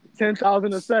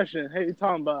 10,000 a session. Hey, you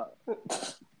talking about?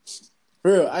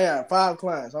 For real, I got 5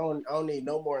 clients. I don't need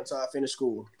no more until I finish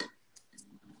school.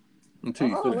 until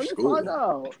you Let finish me school. find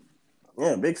out.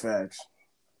 Yeah, big facts.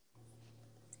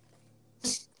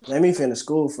 Let me finish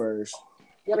school first.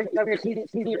 You gotta get sneaky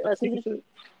shit.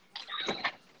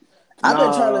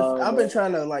 I've been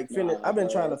trying to like finish. I've been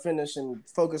trying to finish and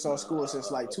focus on school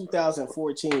since like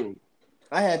 2014.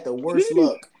 I had the worst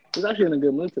luck. He's actually in a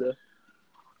good mood today.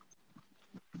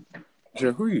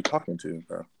 Joe, who are you talking to,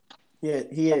 bro? Yeah,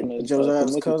 he at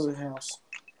Josiah's cousin's house.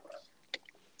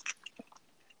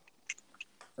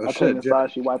 Oh, I came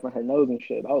inside, she wiping her nose and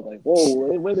shit. I was like,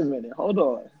 whoa, wait a minute, hold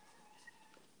on.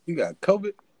 You got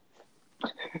COVID?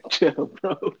 Chill,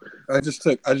 bro. I just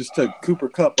took Cooper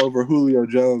Kupp over Julio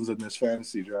Jones in this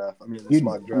fantasy draft. I mean, this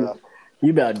mock draft.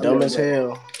 You about dumb as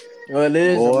hell. Well, it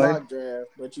is a mock draft,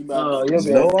 but you about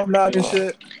no, I'm not in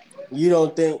shit. You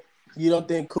don't think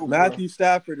Cooper? Matthew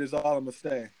Stafford is all I'm gonna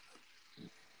say.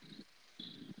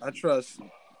 I trust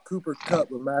Cooper Kupp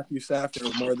with Matthew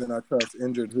Stafford more than I trust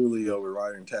injured Julio with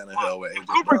Ryan Tannehill with AJ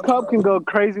Cooper Brown. Kupp can go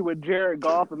crazy with Jared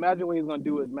Goff. Imagine what he's gonna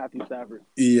do with Matthew Stafford.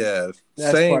 Yeah,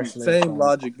 That's same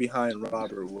logic behind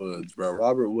Robert Woods, bro.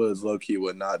 Robert Woods, low key,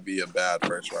 would not be a bad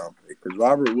first round pick because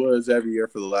Robert Woods every year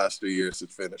for the last 3 years has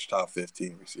finished top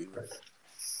 15 receiver.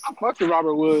 I fuck with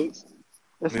Robert Woods,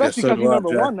 especially because he's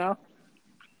number one now.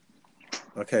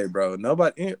 Okay, bro.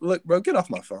 Nobody look, bro. Get off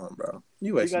my phone, bro.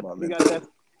 You wasting my minutes. You got that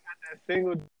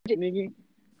single nigga.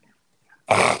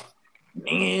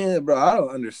 Yeah, bro. I don't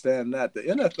understand that. The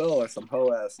NFL are some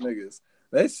hoe ass niggas.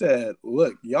 They said,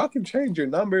 look, y'all can change your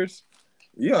numbers.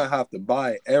 You don't have to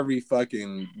buy every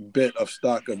fucking bit of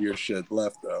stock of your shit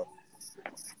left, though.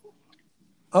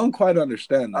 I don't quite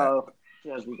understand that. Oh,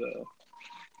 yes, we do.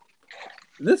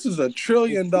 This is $1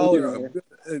 trillion,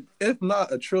 if not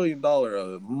 $1 trillion,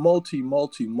 a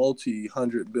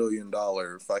multi-$100 billion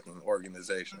fucking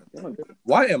organization.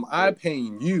 Why am I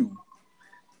paying you?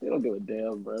 They don't give a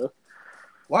damn, bro.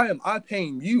 Why am I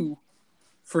paying you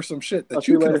for some shit that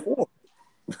you can afford?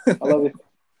 I love it.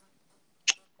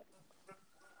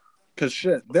 Cause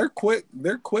shit, they're quick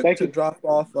to drop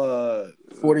off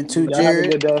 42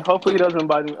 Jared. Hopefully he doesn't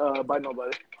bite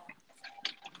nobody.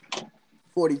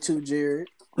 42 Jared.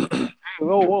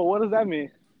 Whoa, what does that mean?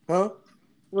 Huh?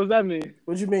 What does that mean?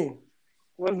 What you mean?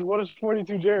 What does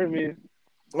 42 Jared mean?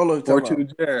 Oh, no, 42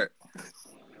 Jared.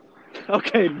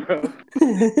 Okay, bro.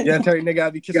 Yeah, tell your nigga I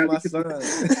be kissing my son.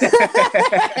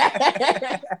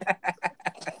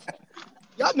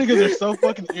 Y'all niggas are so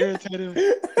fucking irritating.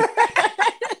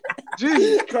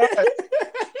 Jesus Christ.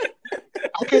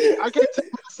 I can't tell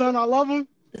my son I love him.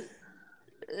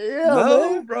 Yeah,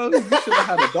 no, man. bro. You should have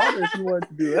had a daughter if you wanted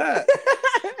to do that.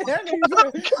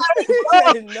 He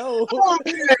said no.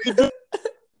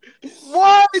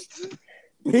 What?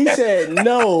 He said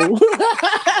no.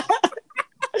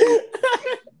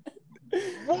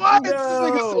 What? No. This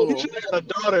nigga said you should have had a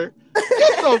daughter.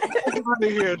 Get so fucking out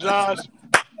of here, Josh.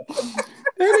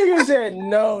 That nigga said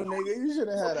no, nigga. You should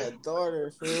have had a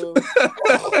daughter, Phil.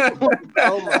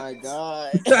 Oh my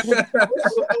god.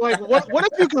 Like, what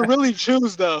if you could really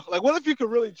choose though? Like, what if you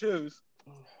could really choose?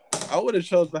 I would have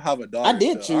chosen to have a daughter. I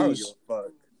did so choose.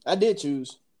 I did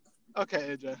choose.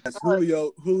 Okay, AJ.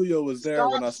 Julio was there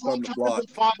when I spun the block.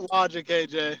 Find logic,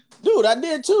 AJ. Dude, I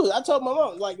did too. I told my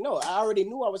mom, like, no, I already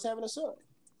knew I was having a son.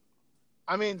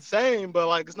 I mean, same, but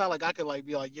like, it's not like I could like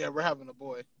be like, yeah, we're having a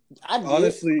boy. I did.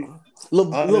 Honestly,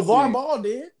 LeVar Ball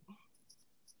did.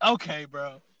 Okay,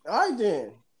 bro. I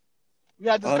did. We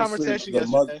had this conversation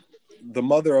yesterday. The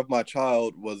mother of my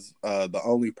child was the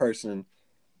only person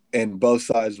in both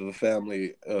sides of the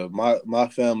family, my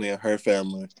family and her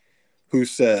family, who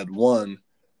said, one,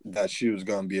 that she was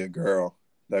going to be a girl,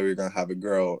 that we were going to have a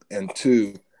girl, and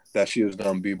two, that she was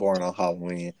going to be born on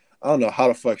Halloween. I don't know how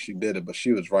the fuck she did it, but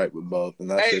she was right with both. And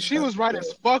that's she was right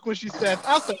as fuck when she said,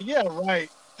 I said, yeah, right.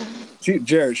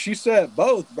 She said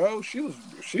both, bro. She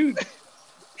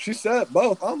said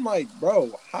both. I'm like,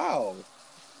 bro, how?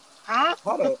 Huh?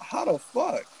 How the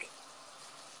fuck?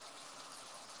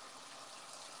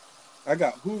 I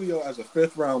got Julio as a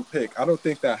 5th round pick. I don't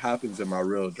think that happens in my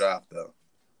real draft though.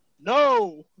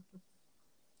 No.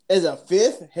 As a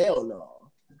 5th? Hell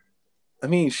no. I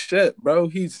mean, shit, bro.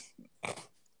 He's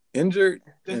injured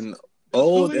and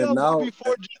old, Julio and now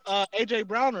before AJ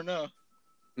Brown or no?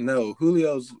 No,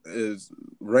 Julio's is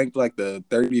ranked like the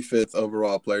 35th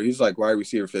overall player. He's like wide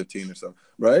receiver 15 or something.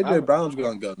 Bro, AJ Brown's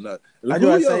gonna go nuts. I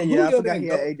forgot he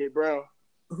had AJ Brown.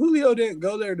 Julio didn't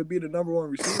go there to be the number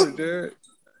 1 receiver, Jared.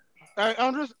 I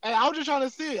was just trying to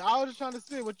see. I was just trying to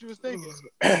see what you was thinking.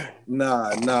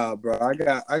 Nah, bro. I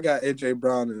got AJ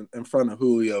Brown in front of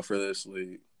Julio for this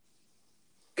league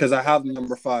because I have the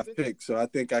number 5 pick, so I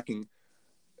think I can.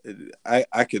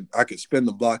 I could spin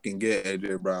the block and get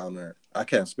AJ Brown there. I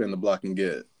can't spin the block and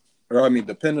get, or I mean,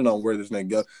 depending on where this nigga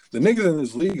goes. The niggas in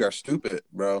this league are stupid,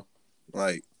 bro.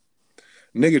 Like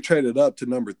Nigga traded up to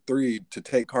number 3 to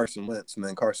take Carson Wentz, and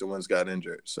then Carson Wentz got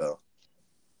injured. So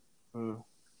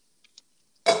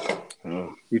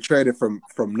he traded from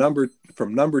number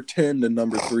 10 to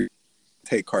number 3 to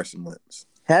take Carson Wentz.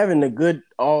 Having a good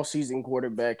all-season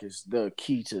quarterback is the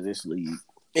key to this league,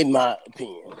 in my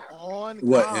opinion.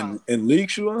 In league,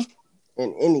 Shua?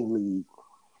 In any league.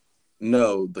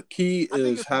 No, the key I think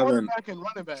is it's having quarterback and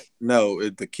running back. no.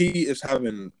 The key is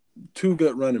having 2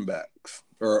 good running backs,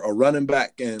 or a running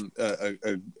back and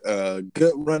a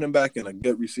good running back and a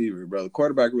good receiver, bro. The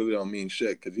quarterback really don't mean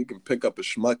shit because you can pick up a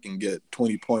schmuck and get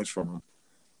 20 points from him.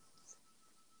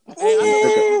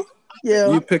 You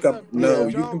can pick up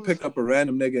a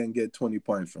random nigga and get 20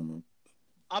 points from him.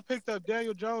 I picked up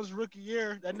Daniel Jones rookie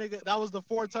year. That nigga, that was the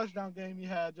 4 touchdown game he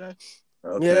had, Jay.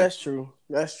 Okay. Yeah, that's true.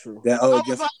 That's true. Yeah,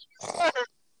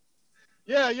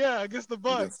 against the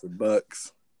Bucks. Against the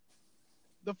Bucks.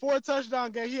 The 4 touchdown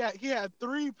game, he had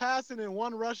 3 passing and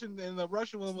 1 rushing, and the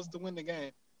rushing one was to win the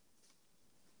game.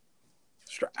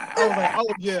 I was like,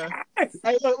 oh yeah.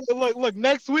 Hey, look,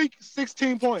 next week,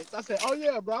 16 points. I said, oh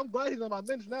yeah, bro, I'm glad he's on my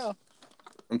bench now.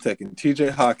 I'm taking TJ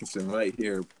Hawkinson right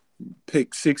here.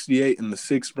 Pick 68 in the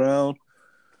 6th round.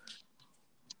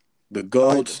 The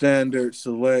gold standard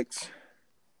selects.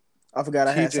 I forgot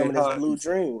I had some of this blue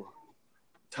dream.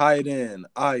 Tight end,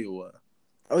 Iowa.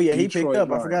 Oh yeah, he picked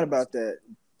up. I forgot about that.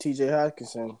 TJ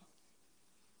Hawkinson.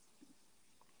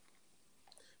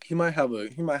 He might have a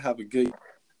good.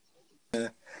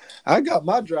 I got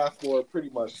my draft board pretty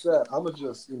much set. I'm gonna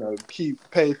just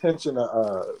pay attention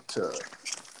to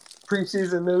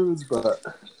preseason news, but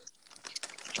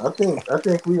I think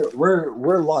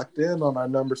we're locked in on our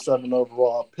number 7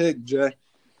 overall pick, Jay,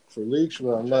 for league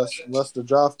show, unless the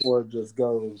draft board just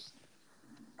goes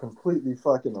completely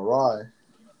fucking awry.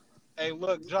 Hey,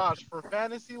 look, Josh, for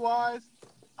fantasy wise,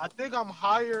 I think I'm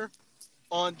higher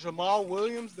on Jamal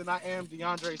Williams than I am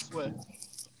DeAndre Swift.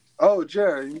 Oh,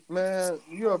 Jerry, man,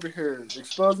 you over here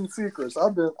exposing secrets.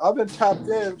 I've been tapped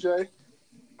in, Jay,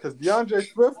 because DeAndre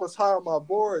Swift was high on my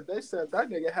board. They said that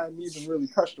nigga hadn't even really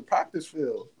touched the practice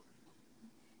field,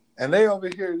 and they over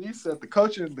here. He said the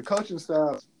coaching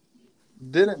staff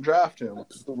didn't draft him.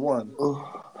 For 1,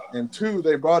 and 2,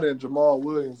 they brought in Jamal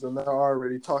Williams, and they're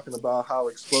already talking about how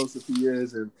explosive he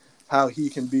is and how he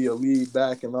can be a lead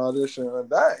back and all this shit.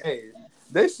 And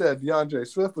they said DeAndre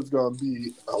Swift was going to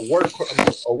be a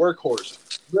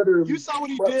workhorse. Literally, you saw what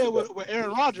he did with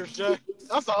Aaron Rodgers, Jay.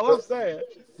 That's all I'm saying.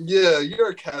 Yeah, you're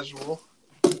a casual.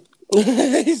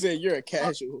 He said you're a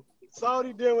casual. Saw what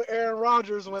he did with Aaron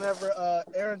Rodgers whenever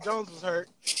Aaron Jones was hurt.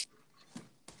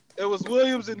 It was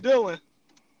Williams and Dillon.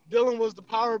 Dillon was the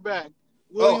power back.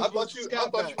 Williams I thought you were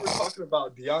talking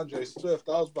about DeAndre Swift.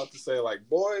 I was about to say, like,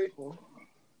 boy,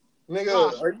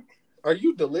 nigga, are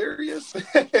you delirious?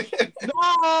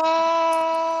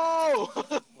 No!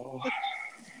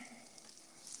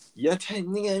 You're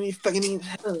telling me fucking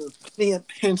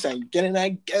pants and getting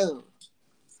that go.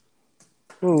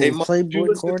 Hey, Playboy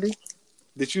Cordy.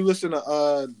 Did you listen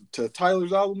to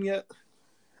Tyler's album yet?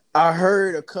 I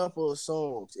heard a couple of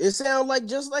songs. It sounds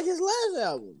just like his last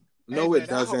album. No, it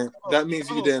doesn't. That means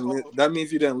you didn't. That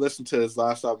means you didn't listen to his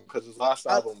last album because his last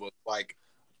album was like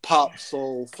pop,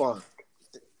 soul, funk.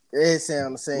 It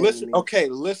sounds the same.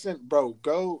 Listen, bro.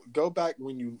 Go back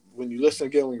when you listen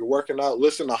again when you're working out.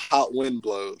 Listen to Hot Wind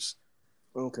Blows.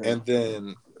 Okay. And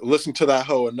then listen to that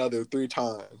hoe another 3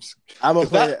 times. I'm gonna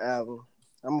play the album.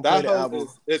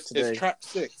 It's track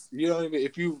 6. You don't even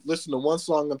if you listen to one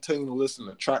song, I'm telling you to listen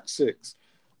to track 6.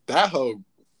 That hoe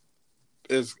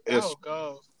is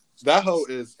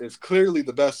clearly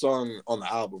the best song on the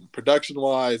album. Production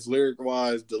wise, lyric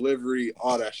wise, delivery,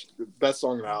 all that shit. The best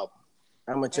song on the album.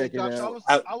 I'm gonna check it out.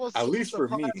 I was at least for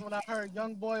me. When I heard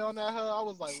Young Boy on that hoe, I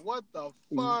was like, "What the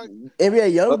fuck?"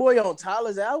 NBA Young Boy on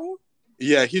Tyler's album?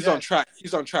 Yeah, he's on track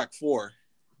 4.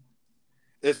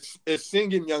 It's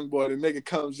singing Young Boy. The nigga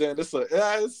comes in. It's like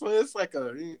a.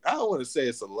 I don't want to say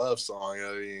it's a love song.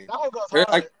 I mean, that goes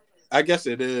hard. I guess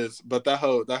it is, but that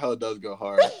hoe does go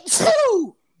hard.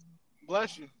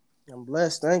 Bless you. I'm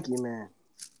blessed. Thank you, man.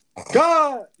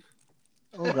 God.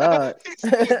 Oh God.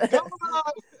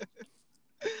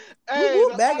 Hey,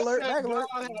 back alert.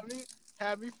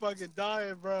 Had me fucking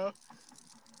dying, bro.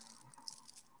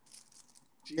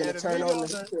 Turn on the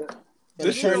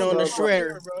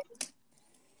shredder, bro.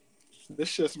 This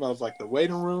shit smells like the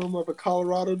waiting room of a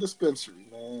Colorado dispensary,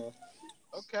 man.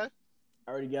 Okay.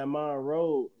 I already got mine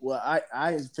rolled. Well,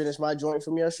 I finished my joint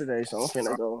from yesterday, so I'm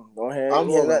finna go ahead.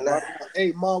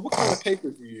 Hey, Mom, what kind of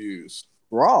paper do you use?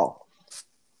 Raw.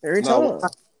 Every time.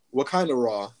 What kind of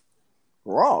raw?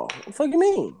 Raw. What the fuck you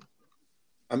mean?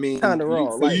 I mean, Kind of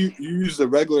wrong. so Like, you use the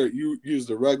regular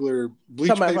bleach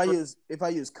talking about paper. if I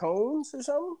use cones or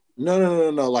something.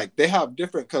 No. Like they have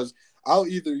different because I'll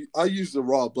use the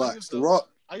raw blacks.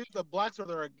 I use the blacks or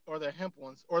the hemp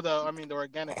ones or the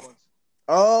organic ones.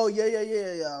 Oh yeah.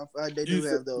 They do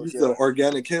have those. Use Yeah. the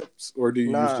organic hemps, or do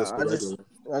you use just the regular?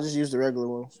 I just use the regular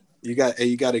ones. You got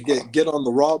to get on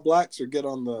the raw blacks or get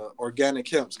on the organic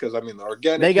hemps because I mean the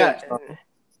organic They got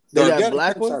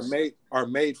black hemps ones are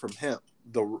made from hemp.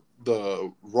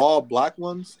 The raw black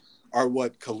ones are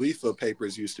what Khalifa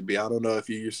papers used to be. I don't know if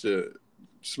you used to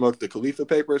smoke the Khalifa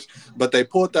papers, but they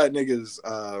pulled that nigga's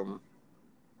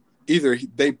either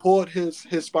they pulled his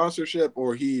sponsorship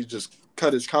or he just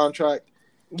cut his contract.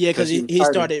 Yeah, because he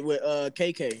started with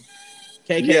KK.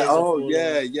 KK. Yeah. Oh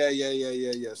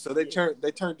yeah. So they turned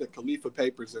the Khalifa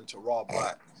papers into raw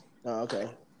black. Oh, okay.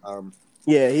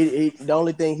 Yeah, he the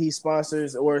only thing he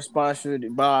sponsors or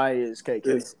sponsored by is KK.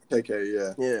 It's KK,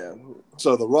 yeah. Yeah.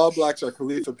 So the raw blacks are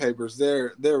Khalifa papers.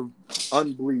 They're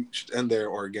unbleached and they're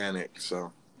organic.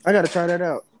 So I gotta try that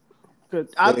out.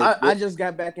 Cause I just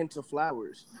got back into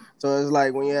flowers, so it's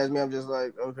like when you ask me, I'm just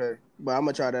like, okay, but I'm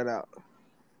gonna try that out.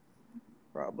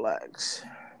 Raw blacks.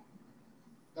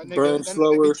 That nigga, burn that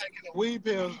slower. nigga be taking the weed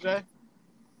pills, Jay.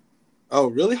 Oh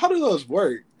really? How do those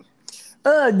work?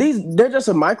 They're just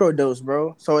a micro dose,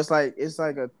 bro. So it's like a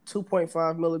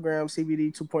 2.5 milligram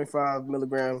CBD, 2.5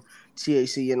 milligram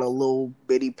THC in a little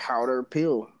bitty powder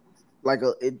pill.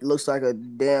 It looks like a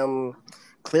damn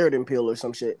Claritin pill or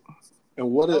some shit. And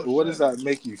what does that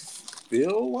make you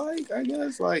feel like? I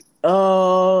guess like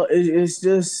it's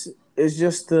just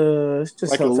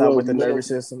like helps out with the nervous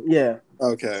system. Yeah.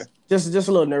 Okay. Just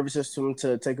a little nervous system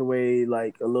to take away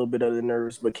like a little bit of the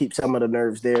nerves, but keep some of the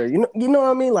nerves there. You know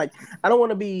what I mean? Like I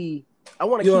want to keep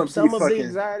some of the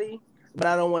anxiety, but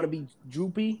I don't want to be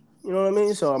droopy. You know what I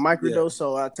mean? So a microdose,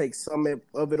 so I take some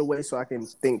of it away so I can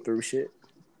think through shit.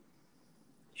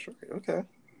 Sure.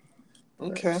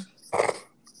 Okay.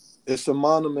 It's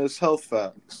Anonymous Health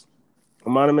Facts.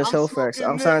 Anonymous Health Facts.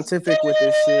 I'm scientific with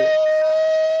this shit.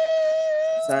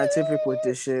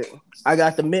 I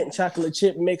got the mint chocolate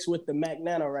chip mix with the Mac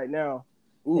Nano right now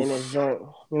in this joint.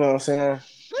 You know what I'm saying?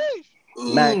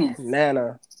 Mac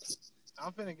Nano.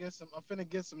 I'm finna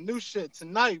get some new shit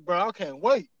tonight, bro. I can't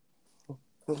wait.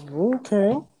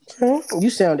 Okay. You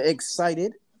sound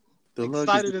excited.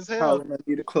 Excited as hell. I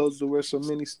need to close to wear so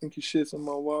many stinky shits in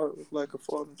my wall like a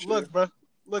falling chair. Look, bro.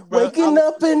 Waking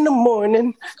up in the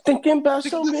morning, thinking about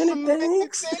so many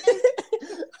things.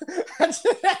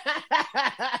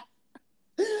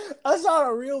 I saw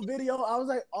a real video. I was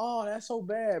like, "Oh, that's so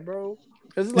bad, bro."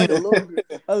 Because it's like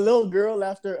a little girl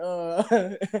after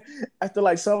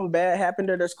like something bad happened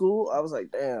at her school. I was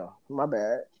like, "Damn, my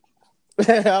bad."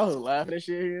 I was laughing and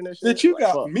shit, hearing that shit. That you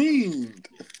got memed.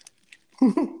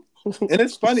 And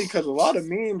it's funny because a lot of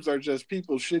memes are just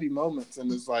people's shitty moments,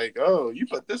 and it's like, oh, you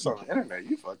put this on the internet,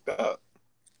 you fucked up.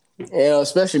 Yeah,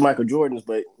 especially Michael Jordan's,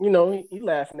 but you know, he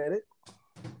laughing at it.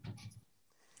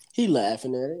 You know what I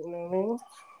mean?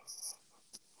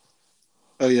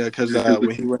 Oh yeah, because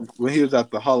when he was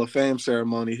at the Hall of Fame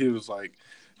ceremony, he was like,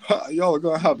 "Y'all are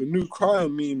gonna have a new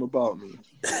crying meme about me,"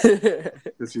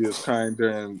 because he was crying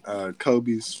during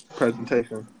Kobe's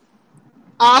presentation.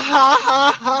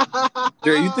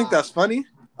 Jerry, you think that's funny?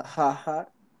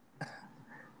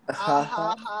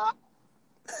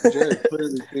 Jerry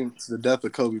clearly thinks the death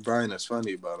of Kobe Bryant is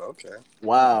funny, but okay.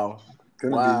 Wow.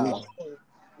 Couldn't be me.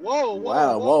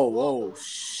 Whoa.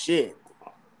 Shit.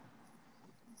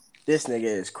 This nigga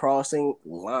is crossing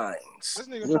lines. This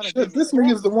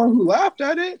nigga is the one who laughed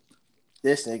at it.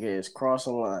 This nigga is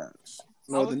crossing lines.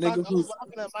 No, the nigga who's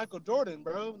laughing at Michael Jordan,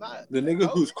 bro. The nigga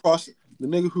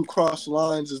who crossed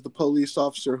lines is the police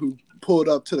officer who pulled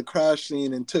up to the crash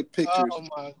scene and took pictures. Oh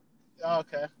my.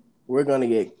 Okay. We're gonna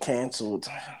get canceled.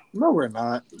 No, we're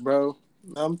not, bro.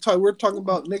 We're talking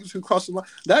about niggas who crossed the line.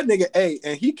 That nigga,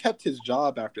 and he kept his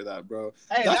job after that, bro.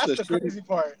 Hey, that's the crazy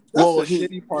part. That's the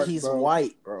shitty part, he's bro.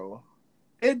 white, bro.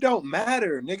 It don't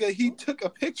matter, nigga. He took a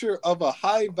picture of a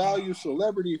high-value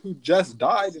celebrity who just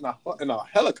died in a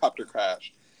helicopter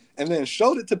crash, and then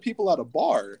showed it to people at a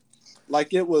bar,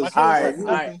 like it was. All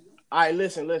right.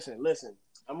 Listen.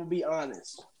 I'm gonna be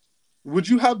honest. Would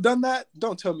you have done that?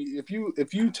 Don't tell me if you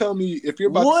tell me if you're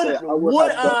about to say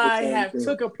I have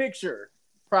took a picture,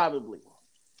 probably,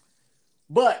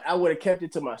 but I would have kept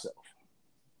it to myself.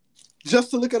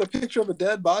 Just to look at a picture of a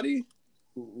dead body?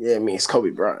 Yeah, I mean it's Kobe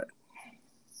Bryant.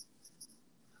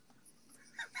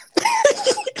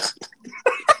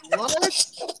 What?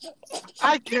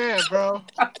 I can't, bro.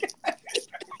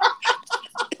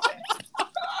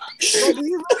 Do you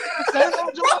really say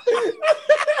that, Jordan?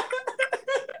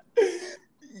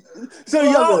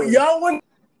 So Brother. y'all wouldn't.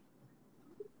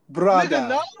 Brother.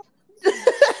 no.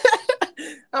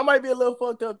 I might be a little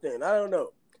fucked up then. I don't know,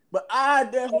 but I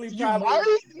definitely You probably.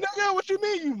 might? Nigga, what you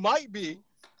mean you might be?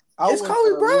 It's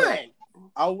Kobe Bryant.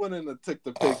 I wouldn't have took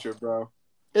the picture, bro.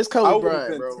 It's I Kobe would have Bryant,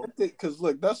 been bro. tempted because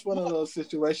look, that's one of those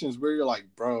situations where you're like,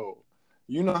 bro,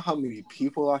 you know how many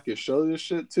people I could show this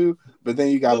shit to, but then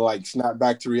you gotta like snap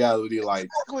back to reality, like,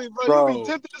 Exactly, bro. bro, You be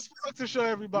tempted as fuck to show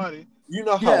everybody. you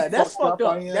know how Yeah, that's fucked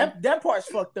up. I am. That part's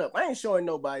fucked up. I ain't showing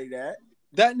nobody that.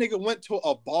 That nigga went to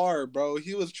a bar, bro.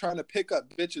 He was trying to pick up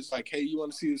bitches like, hey, you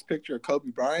want to see this picture of Kobe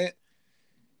Bryant?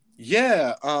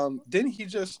 Yeah. Didn't he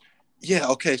just? Yeah.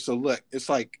 Okay. So look, it's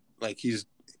like he's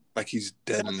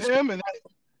dead in That's this. him and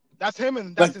that's him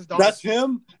and that's Like, his daughter. that's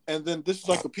him, and then this is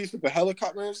like a piece of a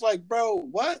helicopter. And it's like, bro,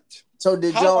 what? So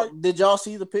did y'all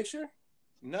see the picture?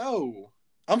 No,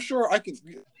 I'm sure I can.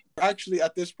 Actually,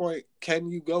 at this point,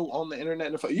 can you go on the internet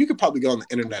and find? You could probably go on the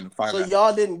internet and find. So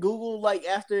y'all didn't Google like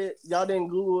after y'all didn't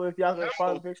Google if y'all could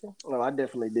find the picture? No, I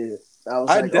definitely did. I was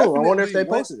like, I wonder if they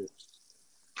posted it.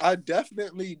 I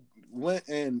definitely went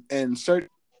and searched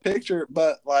the picture,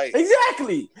 but like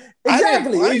exactly.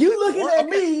 You looking at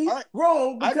me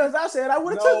wrong because I said I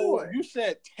would have took one. You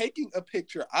said taking a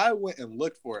picture. I went and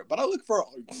looked for it, but I look for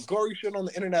gory shit on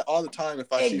the internet all the time.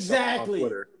 If I see something on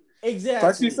Twitter. Exactly. If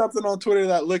I see something on Twitter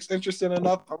that looks interesting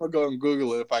enough, I'm gonna go and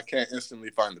Google it if I can't instantly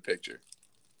find the picture.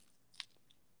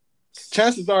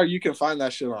 Chances are you can find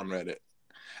that shit on Reddit.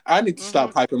 I need to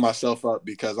stop hyping myself up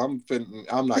because I'm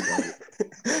not gonna.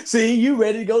 See, you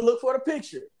ready to go look for the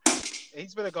picture?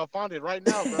 He's gonna go find it right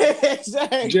now, bro.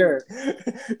 Exactly. Jared.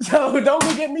 So don't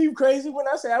look at me crazy when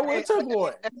I say I would have took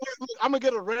one. I'm gonna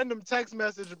get a random text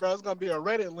message, bro. It's gonna be a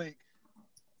Reddit link.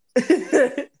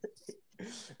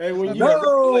 Hey, when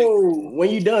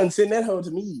you done, send that hoe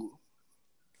to me.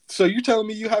 So you telling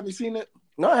me you haven't seen it?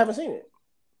 No, I haven't seen it.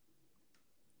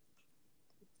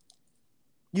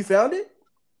 You found it?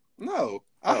 No,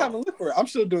 I haven't looked for it. I'm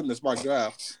still doing this mock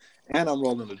draft, and I'm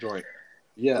rolling the joint.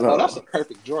 Yeah, no, that's a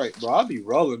perfect joint, bro. I'll be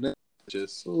rolling them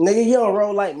bitches. Nigga, you don't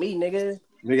roll like me, nigga.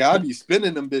 Nigga, I be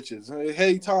spinning them bitches.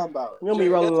 Hey, talking about? You don't be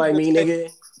rolling like me,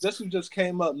 nigga. This one just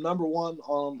came up number one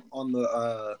on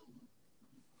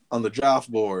the draft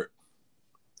board.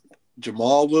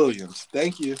 Jamal Williams.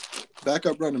 Thank you.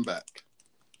 Backup running back.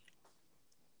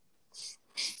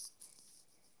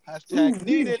 Hashtag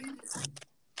needed.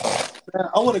 Man,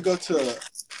 I want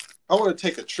to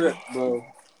take a trip, bro,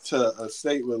 to a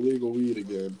state with legal weed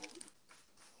again.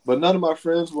 But none of my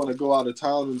friends want to go out of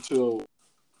town until,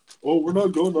 we're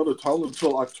not going out of town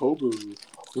until October.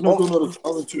 We're not going out of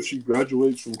town until she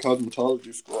graduates from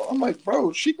cosmetology school. I'm like,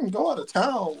 bro, she can go out of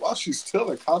town while she's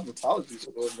still in cosmetology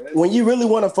school, man. When you really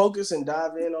want to focus and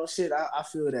dive in on shit, I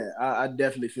feel that. I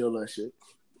definitely feel that shit.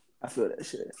 I feel that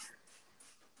shit.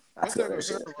 Let's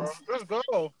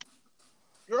go.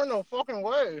 You're in no fucking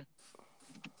way.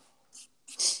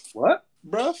 What,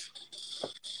 bruh?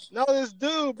 No, this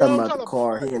dude, bro. Talking about the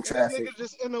car. He in traffic. Nigga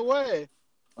just in the way.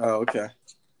 Oh, okay.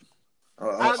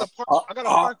 I gotta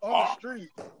park on the street.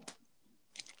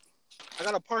 I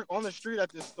gotta park on the street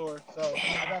at this store, so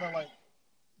I gotta like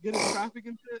get in traffic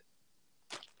and shit.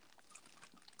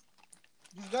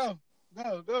 Just go.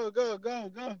 Yeah,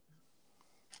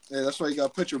 that's why you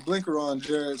gotta put your blinker on,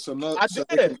 Jared. So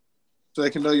they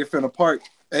can know you're finna park.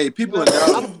 Hey, people in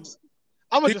Dallas.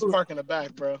 I'm gonna just park in the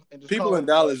back, bro. And just people in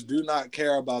Dallas do not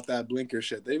care about that blinker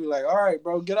shit. They be like, all right,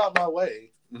 bro, get out my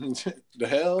way. The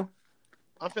hell?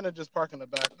 I'm finna just park in the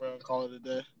back, bro, and call it a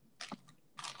day.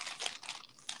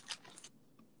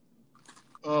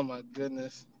 Oh my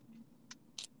goodness.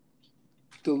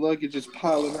 The luggage is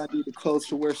piling. I need the clothes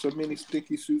to wear so many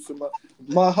sticky suits.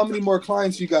 Ma, how many more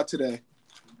clients you got today?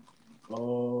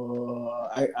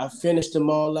 I finished them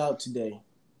all out today.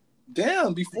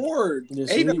 Damn, before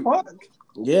 8 o'clock?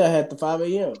 Yeah, I had the 5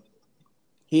 a.m.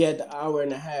 He had the hour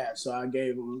and a half, so I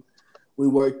gave him. We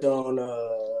worked on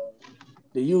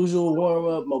the usual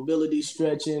warm-up, mobility,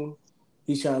 stretching.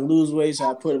 He's trying to lose weight, so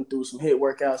I put him through some HIIT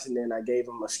workouts, and then I gave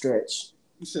him a stretch.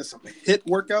 You said some HIIT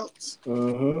workouts?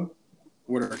 Mm-hmm.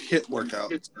 What are HIIT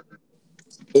workouts?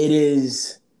 It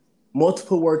is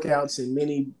multiple workouts in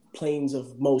many planes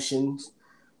of motions.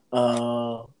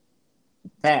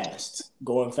 Fast.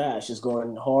 Going fast. Just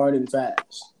going hard and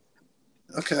fast.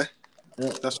 Okay.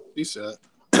 Yeah. That's what she said.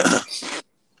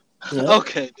 Yeah.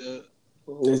 Okay, dude.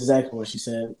 That's exactly what she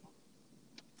said.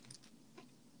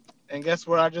 And guess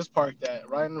where I just parked at?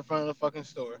 Right in front of the fucking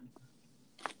store.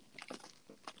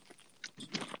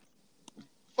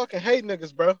 Fucking hate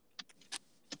niggas, bro.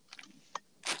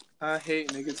 I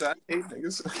hate niggas.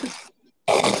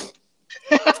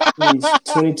 Fleece,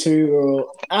 22-year-old.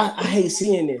 I hate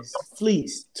seeing this.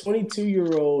 Fleece,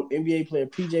 22-year-old NBA player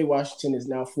PJ Washington is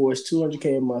now forced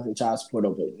 $200K a month in child support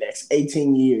over the next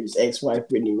 18 years. Ex-wife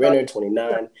Brittany Renner,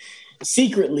 29,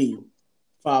 secretly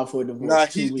filed for a divorce Nah,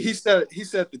 2 he weeks. said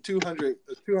the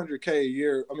 200K a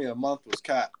year. I mean, a month was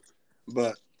capped,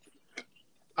 but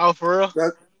Oh, for real?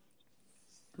 that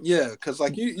yeah, because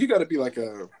like you got to be like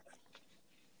a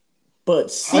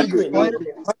But hundred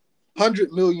secretly,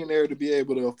 100 millionaire to be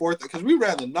able to afford that. Because we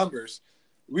ran the numbers.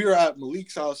 We were at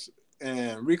Malik's house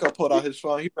and Rico pulled out his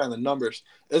phone. He ran the numbers.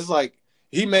 It's like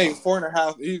he made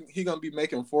 4.5. He gonna be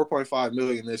making 4.5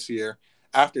 million this year.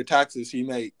 After taxes, he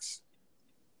makes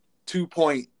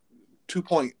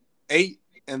 2.8,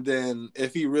 and then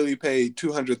if he really paid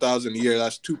 200,000 a year,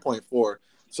 that's 2.4.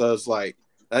 So it's like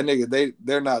that nigga.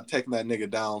 They're not taking that nigga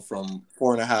down from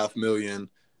 4.5 million,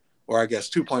 or I guess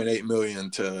 2.8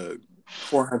 million to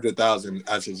 400,000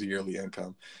 as his yearly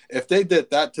income. If they did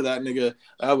that to that nigga,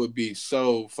 that would be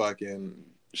so fucking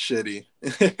shitty.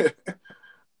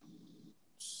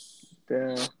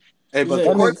 Damn. Hey, but the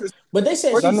That court nigga, system, but they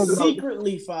said court she that nigga, system,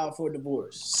 secretly filed for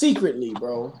divorce. Secretly,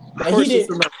 bro. the Like court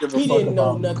system don't give a he fuck didn't know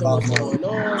about nothing was no. going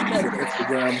on, She's none an of that.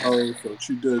 Instagram hoe, so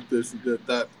she did this and did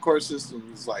that. The court system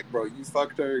is like, bro, you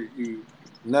fucked her, you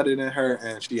nutted in her,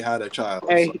 and she had a child. So,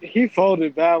 hey, he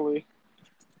folded badly.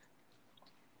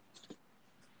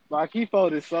 Like, he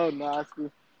folded so nasty.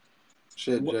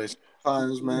 shit, Jason.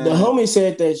 Times, The man. homie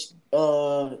said that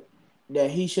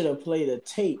he should have played a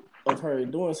tape of her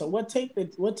doing something. What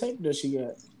tape does she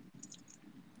got?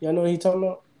 Y'all know what he talking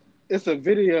about? It's a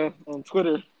video on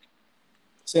Twitter.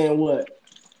 Saying what?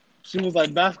 She was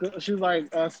like,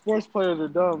 sports players are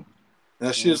dumb.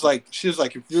 Now she was like, if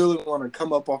you really want to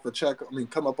come up on a check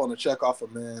off a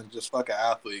man, just fuck an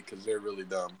athlete because they're really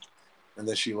dumb. And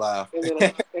then she laughed. And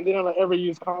then they don't ever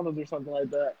use condoms or something like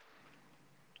that.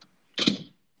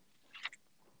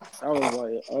 I was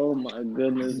like, oh my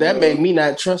goodness. That bro. made me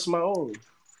not trust my own.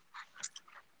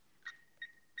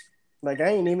 Like I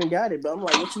ain't even got it, but I'm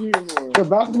like, what you here for? The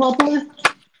basketball player?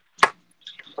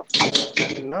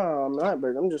 No, I'm not, but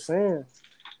I'm just saying.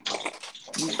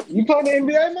 You play the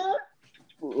NBA, man?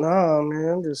 No, man,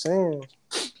 I'm just saying.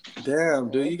 Damn,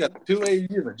 dude, you got 2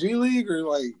 in the G League or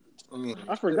like, I mean,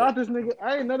 I forgot this nigga.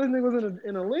 I didn't know this nigga was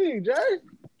in a league, Jay.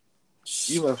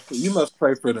 you must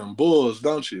pray for them Bulls,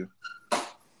 don't you?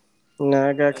 Nah,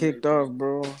 I got kicked off,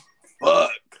 bro.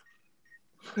 Fuck.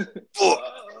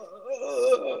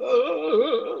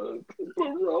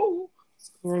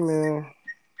 Yeah, man.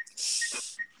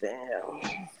 Damn.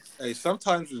 Hey,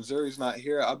 sometimes when Zuri's not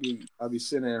here, I'll be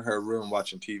sitting in her room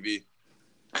watching TV.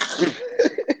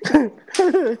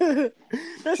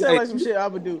 That sounds like some shit I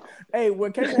would do. Hey,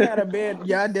 when Casey had a bed,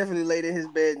 yeah, I definitely laid in his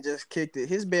bed and just kicked it.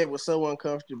 His bed was so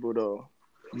uncomfortable though.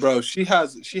 Bro, she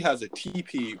has a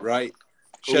TP, right?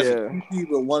 She has a TP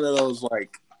with one of those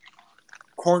like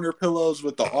corner pillows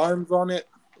with the arms on it.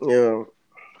 Yeah.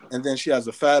 And then she has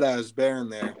a fat ass bear in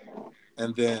there.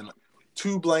 And then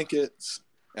 2 blankets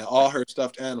and all her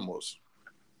stuffed animals.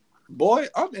 Boy,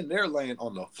 I'm in there laying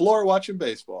on the floor watching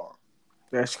baseball.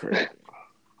 That's crazy.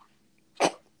 All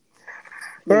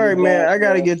right, man. I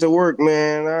gotta get to work,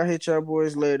 man. I'll hit y'all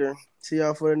boys later. See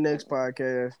y'all for the next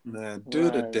podcast. Man,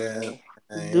 do the dance.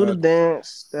 Do the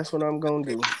dance. That's what I'm gonna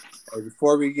do. Hey,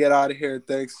 before we get out of here,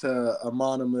 thanks to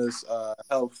Anonymous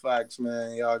Health Facts,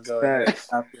 man. Y'all go ahead.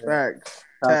 Tap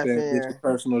in. Get your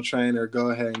personal trainer.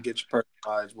 Go ahead and get your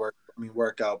personalized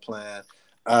workout plan.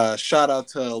 Shout out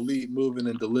to Elite Moving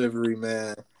and Delivery,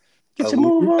 man. Get your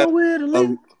move on with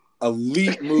Elite.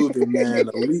 Elite Moving, man.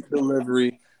 Elite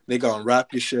Delivery. They gonna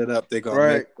wrap your shit up. They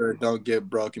gonna make sure it don't get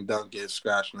broken, don't get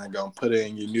scratched, and they gonna put it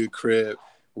in your new crib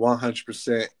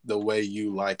 100% the way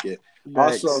you like it.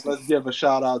 Thanks. Also, let's give a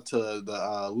shout out to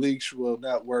the Leagueshville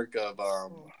network of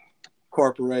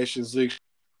corporations,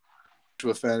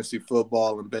 Leagueshville Fantasy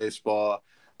Football and Baseball,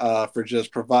 for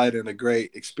just providing a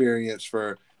great experience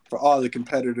for all the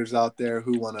competitors out there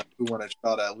who wanna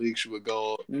shout at Leagueshville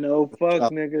Gold. No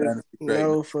fuck niggas.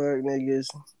 No fuck niggas.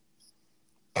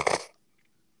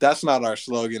 That's not our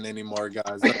slogan anymore,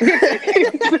 guys.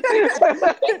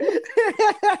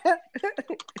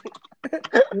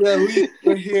 Yeah,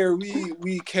 we're here.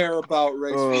 We care about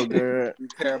race. We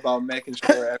care about making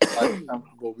sure everybody's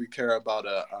comfortable. We care about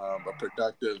a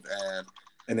productive and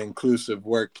an inclusive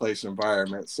workplace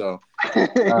environment. So,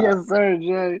 yes, sir,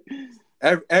 Jay.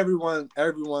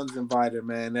 Everyone's invited,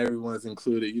 man. Everyone's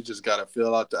included. You just gotta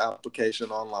fill out the application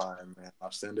online, man.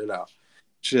 I'll send it out.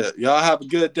 Shit, y'all have a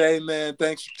good day, man.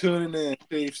 Thanks for tuning in,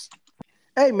 Chiefs.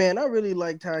 Hey, man, I really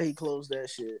liked how he closed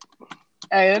that shit.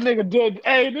 Hey, that nigga did.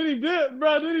 Hey, then he did,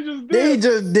 bro. Then he just did. He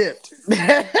just dipped.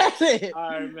 That's it. All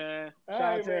right, man. All Shout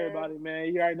right, out to man. everybody, man.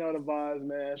 You already know the vibes,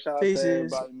 man. Shout out Peace to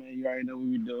is. everybody, man. You already know what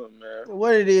we doing, man.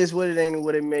 What it is, what it ain't, and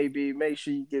what it may be. Make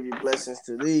sure you give your blessings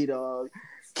to thee, dog.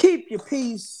 Keep your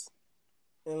peace,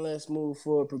 and let's move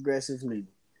forward progressively.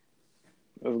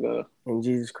 Let's go. In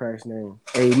Jesus Christ's name.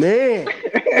 Amen.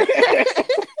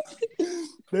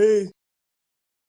 Peace.